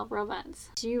know that they're all robots.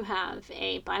 Do you have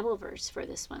a Bible verse for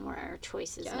this one where our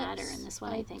choices matter? And this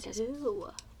one I think is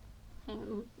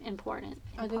important.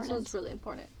 I think this one's really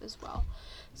important as well.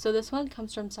 So this one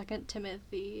comes from 2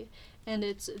 Timothy, and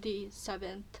it's the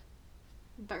 7th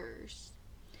verse.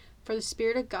 For the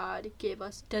Spirit of God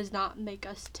does not make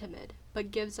us timid,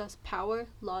 but gives us power,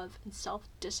 love, and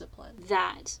self-discipline.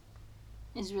 That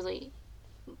is really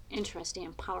interesting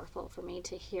and powerful for me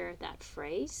to hear that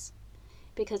phrase,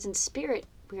 because in spirit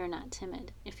we are not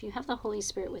timid. If you have the Holy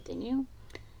Spirit within you,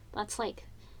 that's like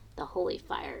the holy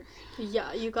fire.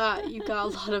 Yeah, you got a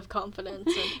lot of confidence.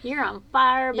 And, you're on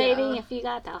fire, baby, if you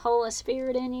got the Holy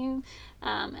Spirit in you.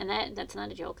 And that's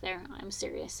not a joke there. I'm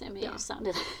serious. I mean, it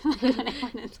sounded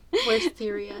like we're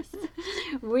serious.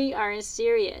 We are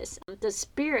serious. The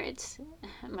Spirit,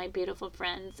 my beautiful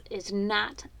friends, is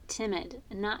not timid.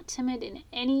 Not timid in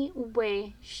any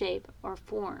way, shape, or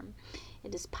form.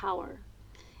 It is power.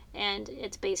 And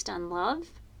it's based on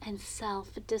love and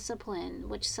self-discipline,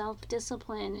 which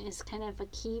self-discipline is kind of a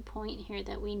key point here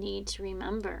that we need to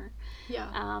remember.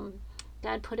 Yeah.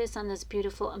 God put us on this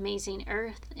beautiful, amazing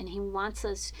earth, and He wants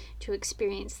us to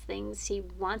experience things. He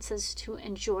wants us to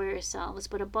enjoy ourselves,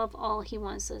 but above all, He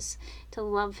wants us to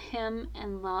love Him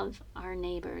and love our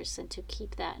neighbors, and to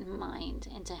keep that in mind,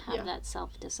 and to have that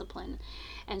self-discipline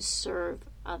and serve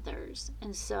others.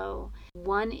 And so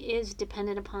one is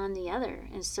dependent upon the other,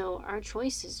 and so our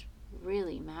choices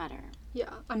really matter.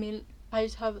 Yeah, I mean, I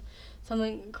just have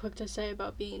something quick to say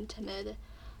about being timid.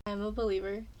 I'm a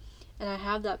believer, and I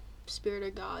have that Spirit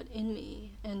of God in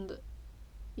me, and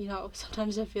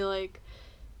sometimes I feel like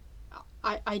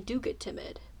I do get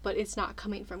timid, but it's not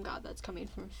coming from God. That's coming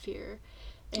from fear.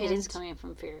 And it is coming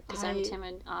from fear, because I'm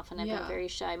timid often. I've been very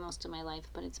shy most of my life,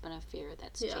 but it's been a fear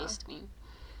that's chased me.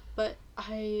 But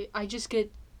I just get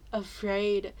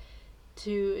afraid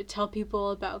to tell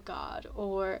people about God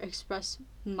or express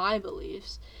my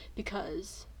beliefs,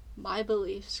 because my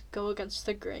beliefs go against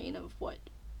the grain of what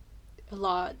a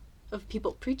lot of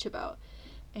people preach about,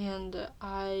 and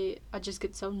I just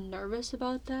get so nervous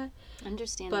about that.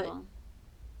 Understandable.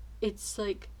 But it's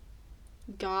like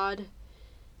God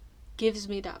gives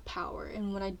me that power,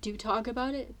 and when I do talk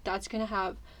about it, that's gonna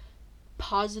have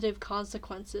positive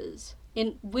consequences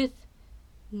with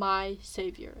my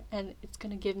Savior, and it's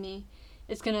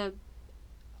gonna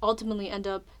ultimately end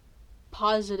up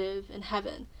positive in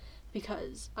heaven,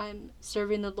 because I'm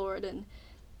serving the Lord and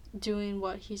doing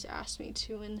what He's asked me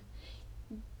to, and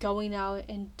going out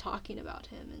and talking about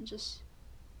Him, and just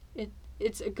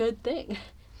it's a good thing.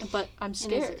 But I'm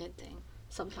scared. It is a good thing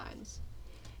sometimes.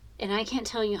 And I can't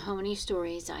tell you how many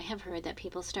stories I have heard that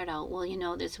people start out,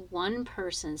 well, this one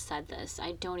person said this.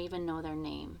 I don't even know their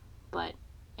name, but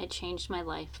it changed my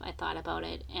life. I thought about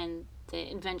it, and they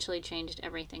eventually changed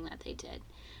everything that they did.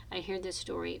 I hear this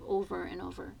story over and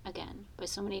over again by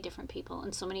so many different people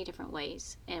in so many different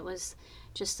ways. It was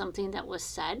just something that was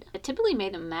said. It typically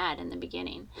made them mad in the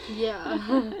beginning.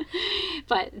 Yeah.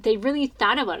 But they really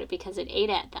thought about it because it ate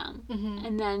at them. Mm-hmm.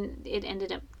 And then it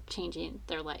ended up changing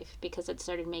their life because it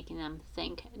started making them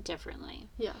think differently.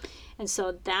 Yeah. And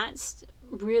so that's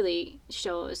really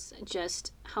shows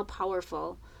just how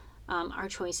powerful our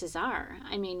choices are.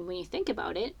 I mean, when you think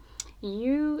about it,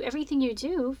 everything you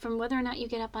do, from whether or not you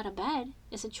get up out of bed,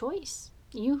 is a choice.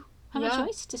 You have a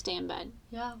choice to stay in bed.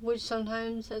 Yeah, which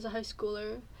sometimes as a high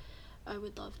schooler I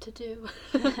would love to do.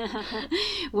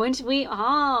 Wouldn't we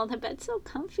all? The bed's so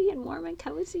comfy and warm and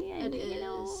cozy, and it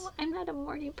is. I'm not a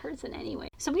morning person anyway,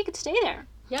 so we could stay there.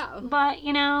 Yeah. But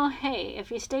hey, if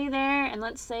you stay there, and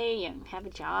let's say you have a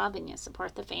job and you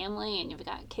support the family and you've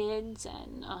got kids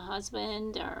and a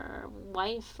husband or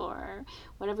wife or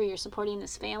whatever you're supporting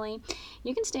this family,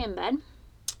 you can stay in bed,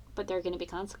 but there are going to be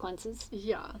consequences.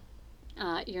 Yeah.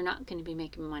 You're not going to be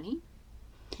making money.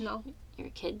 No. Your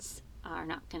kids are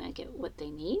not going to get what they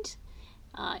need.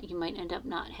 You might end up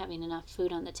not having enough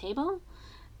food on the table.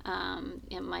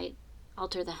 It might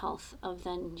alter the health of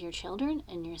then your children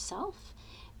and yourself.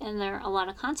 And there are a lot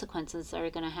of consequences that are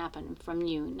going to happen from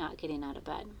you not getting out of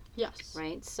bed. Yes.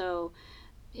 Right? So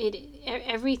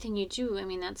everything you do, I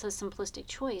mean, that's a simplistic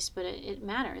choice, but it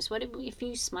matters. What if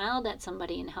you smiled at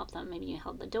somebody and helped them? Maybe you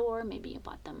held the door. Maybe you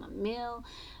bought them a meal.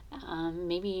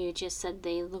 Maybe you just said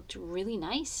they looked really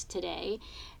nice today.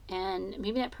 And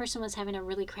maybe that person was having a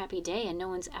really crappy day and no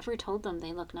one's ever told them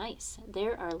they look nice.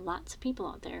 There are lots of people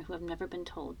out there who have never been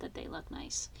told that they look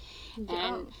nice.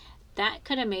 Yeah. And that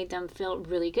could have made them feel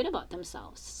really good about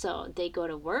themselves. So they go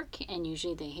to work, and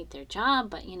usually they hate their job,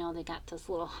 but they got this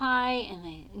little high, and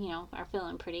they are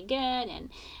feeling pretty good, and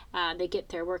they get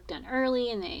their work done early,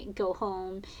 and they go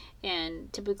home,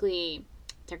 and typically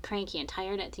they're cranky and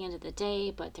tired at the end of the day,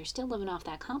 but they're still living off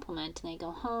that compliment, and they go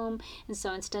home. And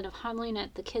so instead of hollering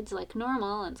at the kids like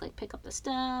normal, and it's like, pick up the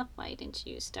stuff, why didn't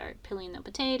you start peeling the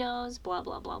potatoes, blah,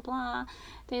 blah, blah, blah,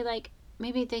 they like,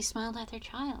 maybe they smiled at their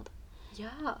child.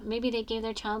 Yeah. Maybe they gave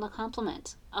their child a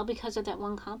compliment, all because of that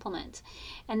one compliment.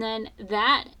 And then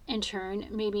that, in turn,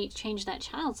 maybe changed that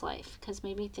child's life, because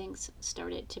maybe things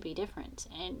started to be different.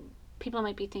 And people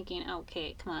might be thinking,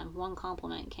 okay, come on, one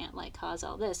compliment can't like cause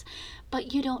all this.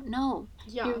 But you don't know.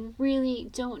 Yeah. You really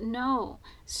don't know.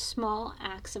 Small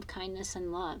acts of kindness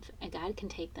and love, and God can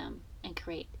take them and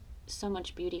create so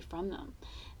much beauty from them,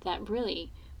 that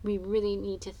really, we really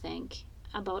need to think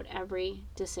about every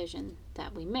decision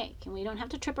that we make. And we don't have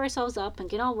to trip ourselves up and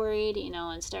get all worried,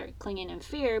 and start clinging in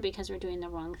fear because we're doing the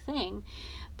wrong thing.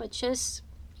 But just,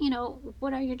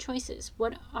 what are your choices?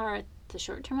 What are the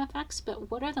short-term effects? But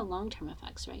what are the long-term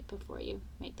effects, right, before you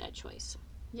make that choice?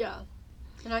 Yeah.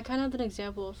 And I kind of have an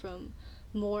example from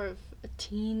more of a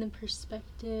teen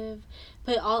perspective.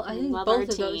 But I think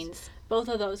both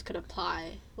of those could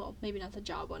apply. Well, maybe not the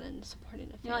job one and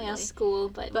supporting a family. Yeah, school,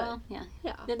 but yeah.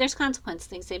 There's consequences.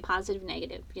 They say positive,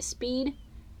 negative. You speed,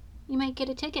 you might get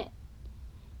a ticket.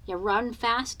 You run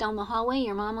fast down the hallway.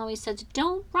 Your mom always says,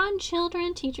 don't run,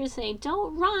 children. Teachers say,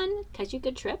 don't run, because you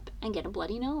could trip and get a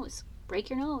bloody nose. Break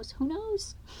your nose. Who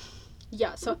knows?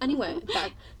 Yeah, so anyway,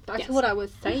 back to what I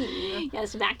was saying.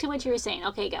 Yes, back to what you were saying.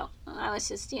 Okay, go. I was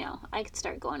just, I could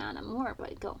start going on more,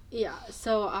 but go. Yeah,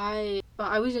 so I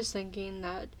was just thinking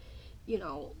that,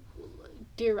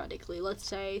 theoretically, let's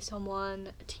say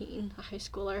someone, a teen, a high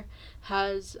schooler,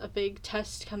 has a big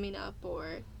test coming up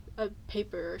or a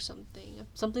paper or something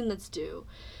that's due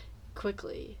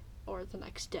quickly or the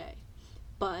next day,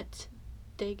 but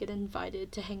they get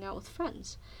invited to hang out with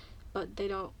friends, but they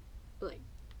don't,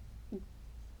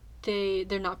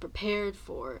 they're not prepared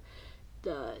for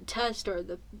the test, or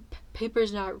the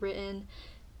paper's not written,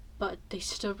 but they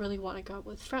still really want to go out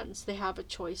with friends. They have a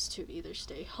choice to either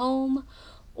stay home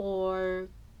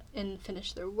and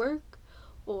finish their work,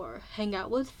 or hang out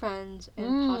with friends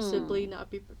and possibly not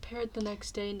be prepared the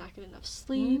next day, not get enough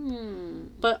sleep.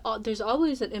 But there's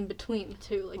always an in-between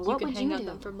too. Like, you can hang out with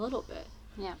them for a little bit.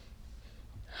 Yeah.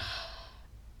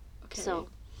 Okay. So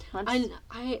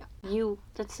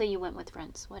let's say you went with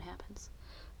friends. What happens?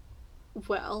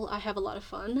 Well, I have a lot of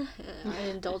fun. I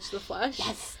indulge the flesh.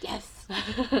 Yes.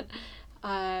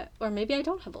 Or maybe I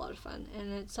don't have a lot of fun,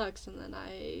 and it sucks, and then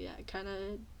I kind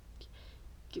of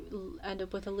end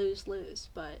up with a lose-lose.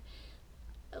 But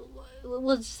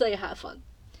let's say I have fun.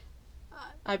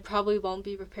 I probably won't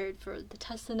be prepared for the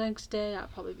test the next day. I'll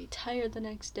probably be tired the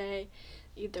next day.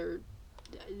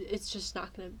 It's just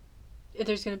not going to...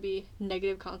 There's going to be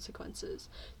negative consequences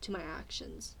to my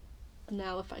actions.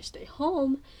 Now, if I stay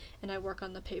home and I work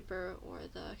on the paper or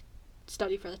the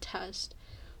study for the test,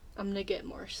 I'm going to get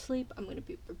more sleep, I'm going to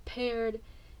be prepared,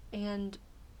 and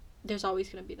there's always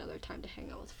going to be another time to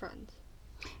hang out with friends.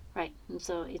 Right, and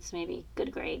so it's maybe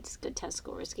good grades, good test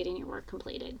scores, getting your work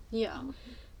completed. Yeah,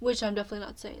 which I'm definitely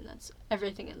not saying that's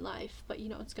everything in life, but,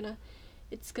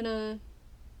 it's gonna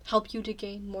help you to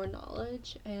gain more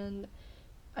knowledge, and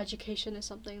education is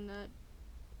something that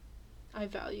I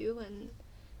value, and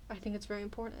I think it's very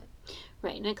important.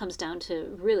 Right, and it comes down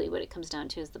to, really what it comes down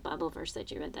to is the Bible verse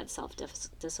that you read, that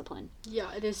self-discipline.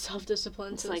 Yeah, it is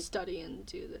self-discipline to study and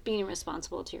do the... Being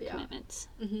responsible to your commitments,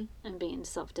 and being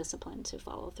self-disciplined to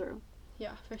follow through.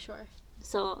 Yeah, for sure.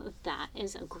 So that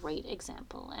is a great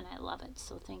example, and I love it.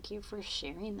 So thank you for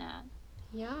sharing that.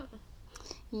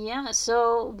 Yeah,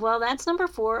 so, that's number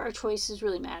 4. Our choices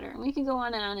really matter. And we can go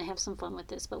on and have some fun with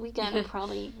this, but we got to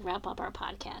probably wrap up our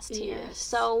podcast here. Yes.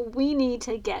 So we need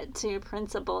to get to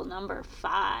principle number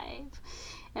 5.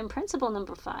 And principle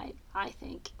number 5, I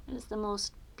think, is the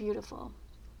most beautiful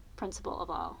principle of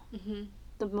all.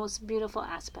 The most beautiful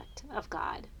aspect of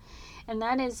God. And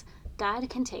that is, God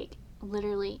can take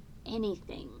literally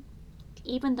anything,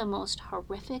 even the most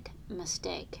horrific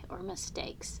mistake or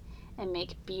mistakes, and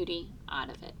make beauty out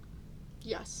of it.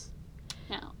 Yes.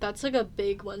 Now, that's like a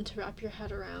big one to wrap your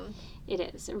head around. It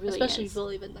is. It really Especially is. if you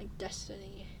believe in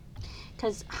destiny.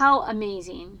 Because how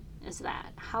amazing is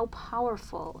that? How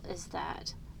powerful is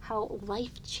that? How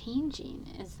life-changing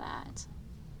is that?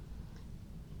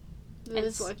 It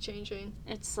is life-changing.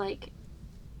 It's like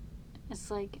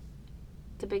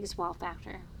the biggest wow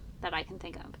factor that I can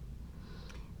think of.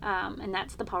 And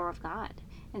that's the power of God.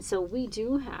 And so we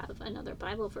do have another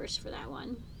Bible verse for that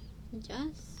one.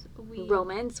 Yes.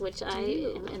 Romans, which I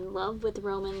am in love with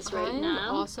Romans right now.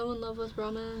 I'm also in love with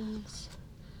Romans.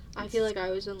 I feel like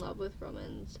I was in love with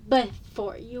Romans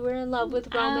before you were in love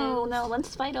with Romans. Oh, no,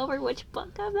 let's fight over which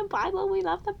book of the Bible we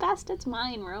love the best. It's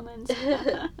mine, Romans.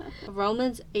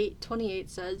 Romans 8:28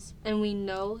 says, "And we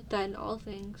know that in all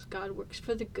things God works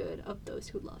for the good of those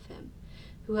who love him,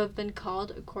 who have been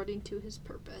called according to his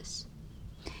purpose."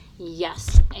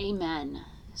 Yes, amen.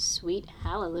 Sweet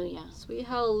hallelujah. Sweet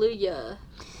hallelujah.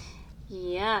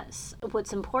 Yes.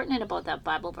 What's important about that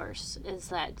Bible verse is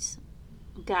that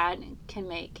God can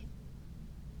make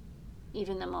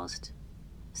even the most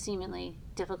seemingly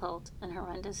difficult and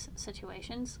horrendous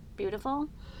situations beautiful.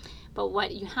 But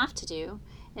what you have to do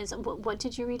is, what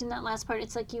did you read in that last part?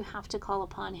 It's like you have to call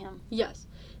upon him. Yes.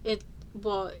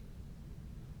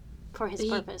 For his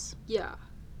purpose. Yeah.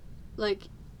 Like,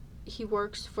 he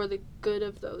works for the good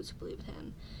of those who believe in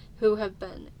him, who have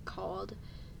been called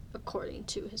according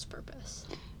to his purpose.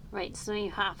 Right, so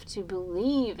you have to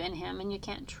believe in him, and you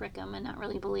can't trick him and not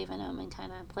really believe in him and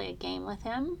kind of play a game with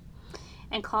him.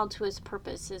 And called to his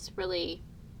purpose is really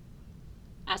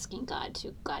asking God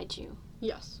to guide you.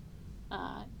 Yes.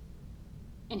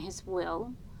 In his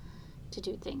will to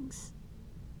do things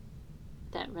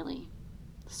that really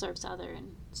serves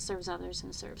others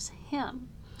and serves him.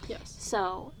 Yes.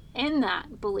 So in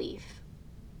that belief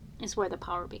is where the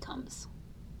power becomes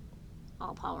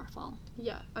all powerful.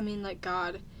 Yeah, I mean, like,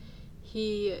 God,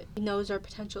 he knows our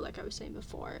potential, like I was saying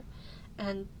before,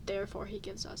 and therefore he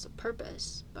gives us a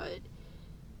purpose, but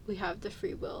we have the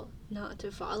free will not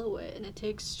to follow it, and it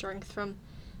takes strength from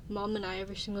Mom and I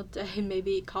every single day,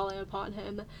 maybe calling upon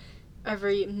him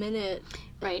every minute.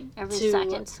 Right, every to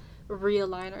second.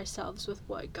 Realign ourselves with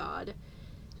what God.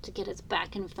 To get us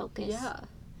back in focus. Yeah.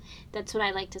 That's what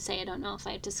I like to say. I don't know if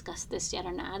I've discussed this yet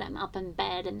or not. I'm up in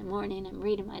bed in the morning. I'm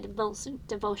reading my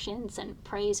devotions and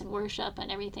praise and worship,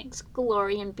 and everything's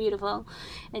glory and beautiful.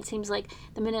 It seems like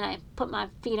the minute I put my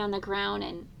feet on the ground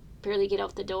and barely get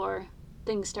out the door,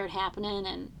 things start happening,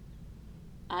 and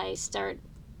I start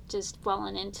just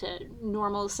falling into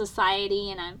normal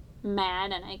society, and I'm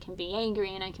mad, and I can be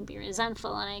angry, and I can be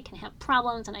resentful, and I can have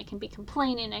problems, and I can be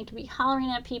complaining, and I can be hollering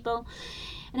at people.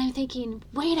 And I'm thinking,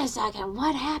 wait a second,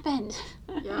 what happened?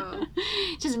 Yeah.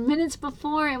 Just minutes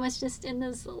before, I was just in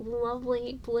this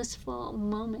lovely, blissful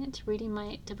moment, reading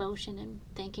my devotion and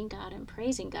thanking God and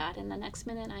praising God. And the next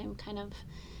minute, I'm kind of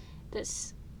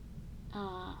this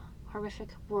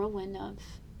horrific whirlwind of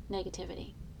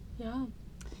negativity. Yeah.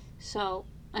 So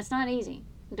it's not easy.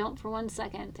 Don't for 1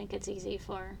 second think it's easy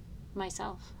for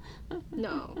myself.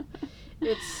 No.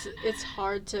 It's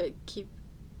hard to keep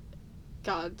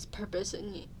God's purpose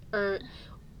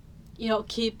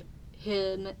keep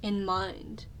him in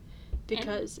mind,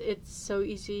 because it's so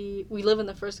easy. We live in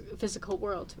the first physical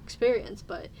world to experience,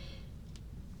 but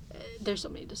there's so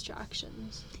many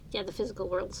distractions. Yeah, the physical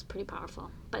world is pretty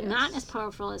powerful, but Yes. not as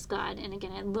powerful as God. And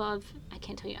again, I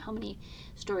can't tell you how many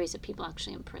stories of people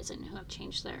actually in prison who have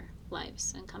changed their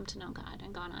lives and come to know God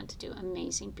and gone on to do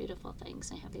amazing, beautiful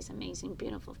things and have these amazing,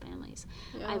 beautiful families.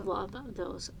 Yeah. I love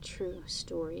those true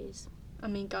stories. I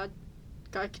mean, God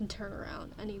can turn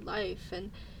around any life,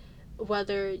 and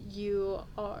whether you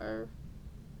are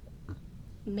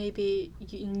maybe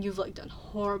you've like done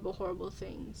horrible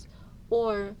things,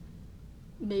 or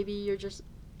maybe you're just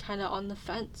kind of on the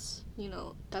fence,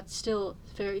 that's still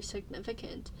very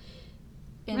significant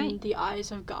in Right. the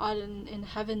eyes of God. And in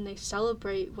heaven they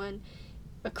celebrate when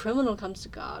a criminal comes to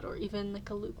God, or even like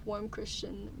a lukewarm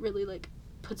Christian really like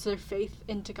puts their faith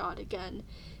into God again.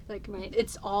 Like, Right.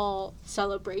 It's all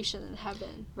celebration in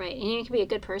heaven. Right, and you can be a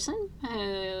good person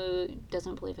who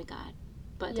doesn't believe in God,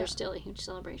 but Yeah. there's still a huge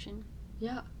celebration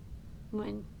Yeah.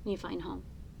 when you find home.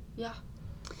 Yeah.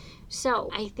 So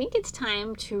I think it's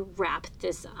time to wrap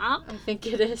this up. I think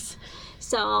it is.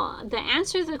 So the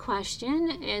answer to the question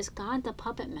is God the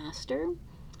Puppet Master.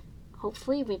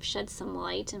 Hopefully we've shed some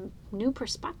light and new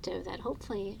perspective that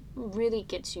hopefully really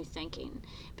gets you thinking,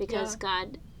 because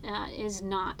God is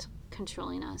not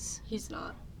controlling us. He's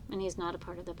not. And he's not a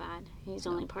part of the bad. He's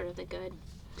only part of the good.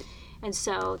 And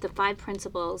so the 5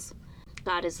 principles: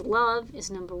 God is love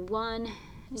is number 1.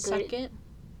 Second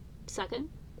Second.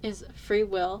 is free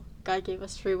will. God gave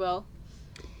us free will.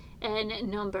 And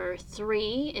number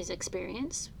 3 is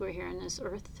experience. We're here on this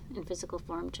earth in physical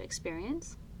form to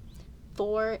experience.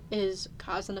 4 is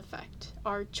cause and effect.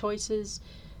 Our choices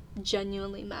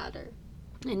genuinely matter.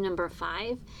 And number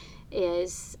 5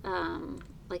 is,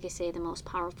 like I say, the most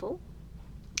powerful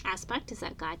aspect is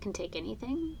that God can take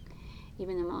anything,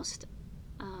 even the most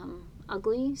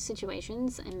ugly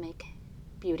situations, and make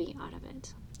beauty out of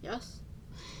it. Yes.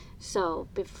 So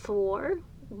before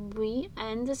we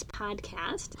end this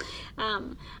podcast,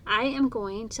 I am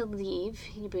going to leave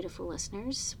you beautiful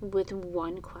listeners with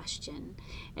one question,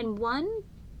 and one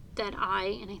that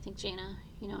and I think Jana,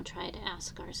 try to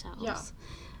ask ourselves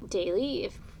daily.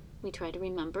 If we try to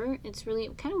remember, it's really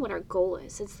kind of what our goal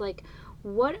is. It's like,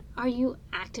 what are you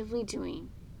actively doing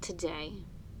today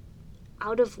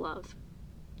out of love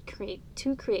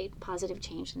to create positive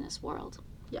change in this world?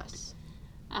 Yes.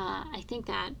 I think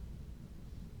that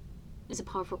is a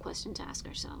powerful question to ask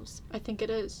ourselves. I think it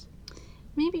is.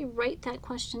 Maybe write that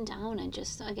question down and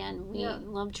just, again, we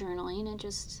love journaling, and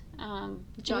just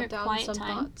jot down some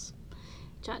thoughts.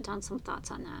 Jot down some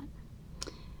thoughts on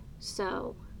that.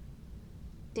 So,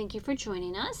 thank you for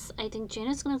joining us. I think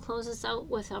Jana's going to close us out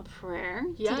with a prayer.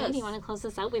 Yes. Today, do you want to close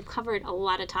us out? We've covered a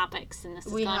lot of topics, and this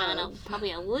has gone on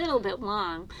probably a little bit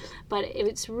long, but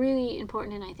it's really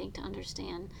important, and I think, to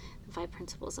understand the 5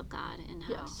 principles of God, and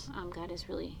how God is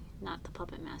really not the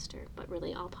puppet master, but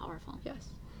really all-powerful. Yes.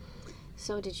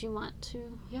 So did you want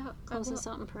to close us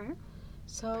out in prayer?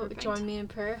 So join me in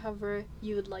prayer however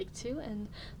you would like to, and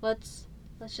let's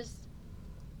just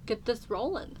get this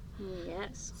rolling.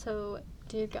 Yes. So,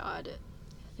 dear God,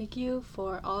 thank you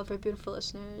for all of our beautiful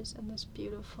listeners and this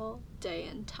beautiful day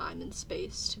and time and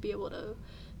space to be able to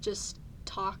just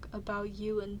talk about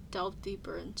you and delve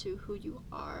deeper into who you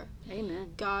are.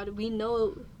 Amen. God, we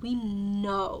know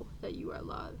that you are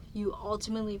love. You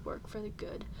ultimately work for the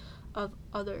good of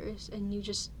others, and you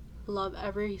just love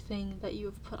everything that you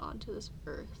have put onto this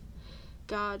earth.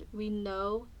 God, we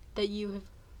know that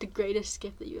the greatest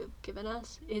gift that you have given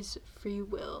us is free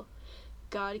will.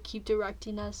 God, keep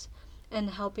directing us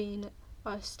and helping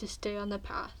us to stay on the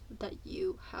path that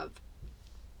you have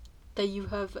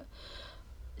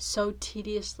so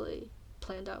tediously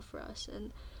planned out for us,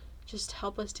 and just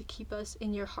help us to keep us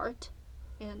in your heart,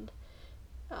 and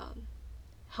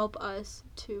help us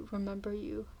to remember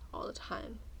you all the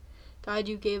time. God,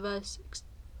 you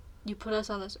put us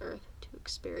on this earth to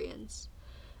experience,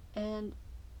 and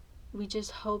we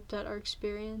just hope that our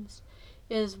experience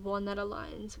is one that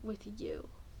aligns with you.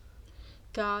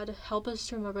 God, help us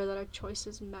to remember that our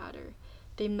choices matter.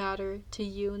 They matter to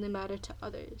you and they matter to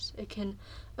others. It can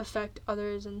affect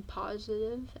others in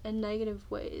positive and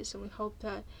negative ways, and we hope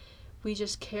that we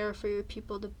just care for your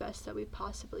people the best that we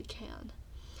possibly can.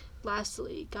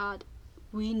 Lastly, God,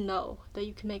 we know that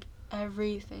you can make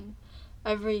everything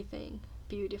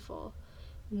beautiful,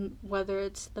 whether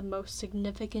it's the most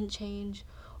significant change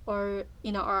or,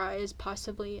 in our eyes,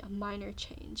 possibly a minor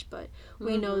change. But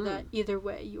we know that either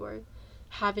way, you are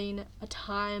having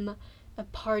a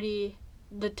party,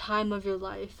 the time of your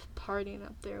life, partying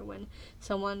up there when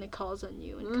someone calls on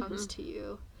you and comes to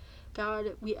you.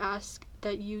 God, we ask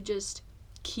that you just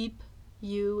keep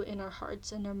you in our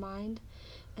hearts and our mind,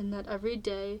 and that every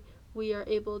day we are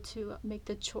able to make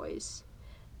the choice,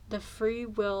 the free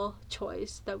will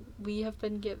choice that we have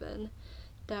been given,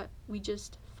 that we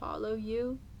just follow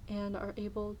you and are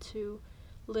able to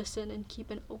listen and keep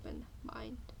an open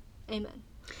mind. Amen.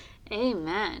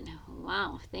 Amen.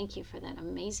 Wow. Thank you for that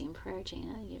amazing prayer,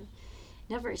 Jana. You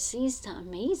never cease to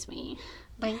amaze me.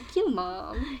 Thank you,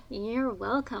 Mom. You're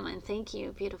welcome, and thank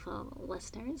you, beautiful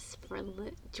listeners, for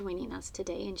joining us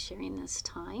today and sharing this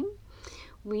time.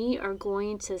 We are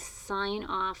going to sign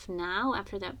off now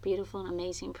after that beautiful and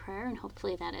amazing prayer, and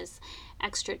hopefully that has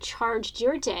extra charged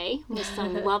your day with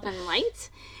some love and light.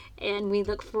 And we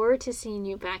look forward to seeing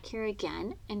you back here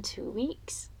again in 2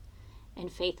 weeks. In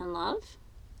faith and love,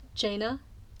 Jana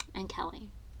and Kelly.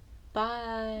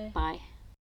 Bye. Bye.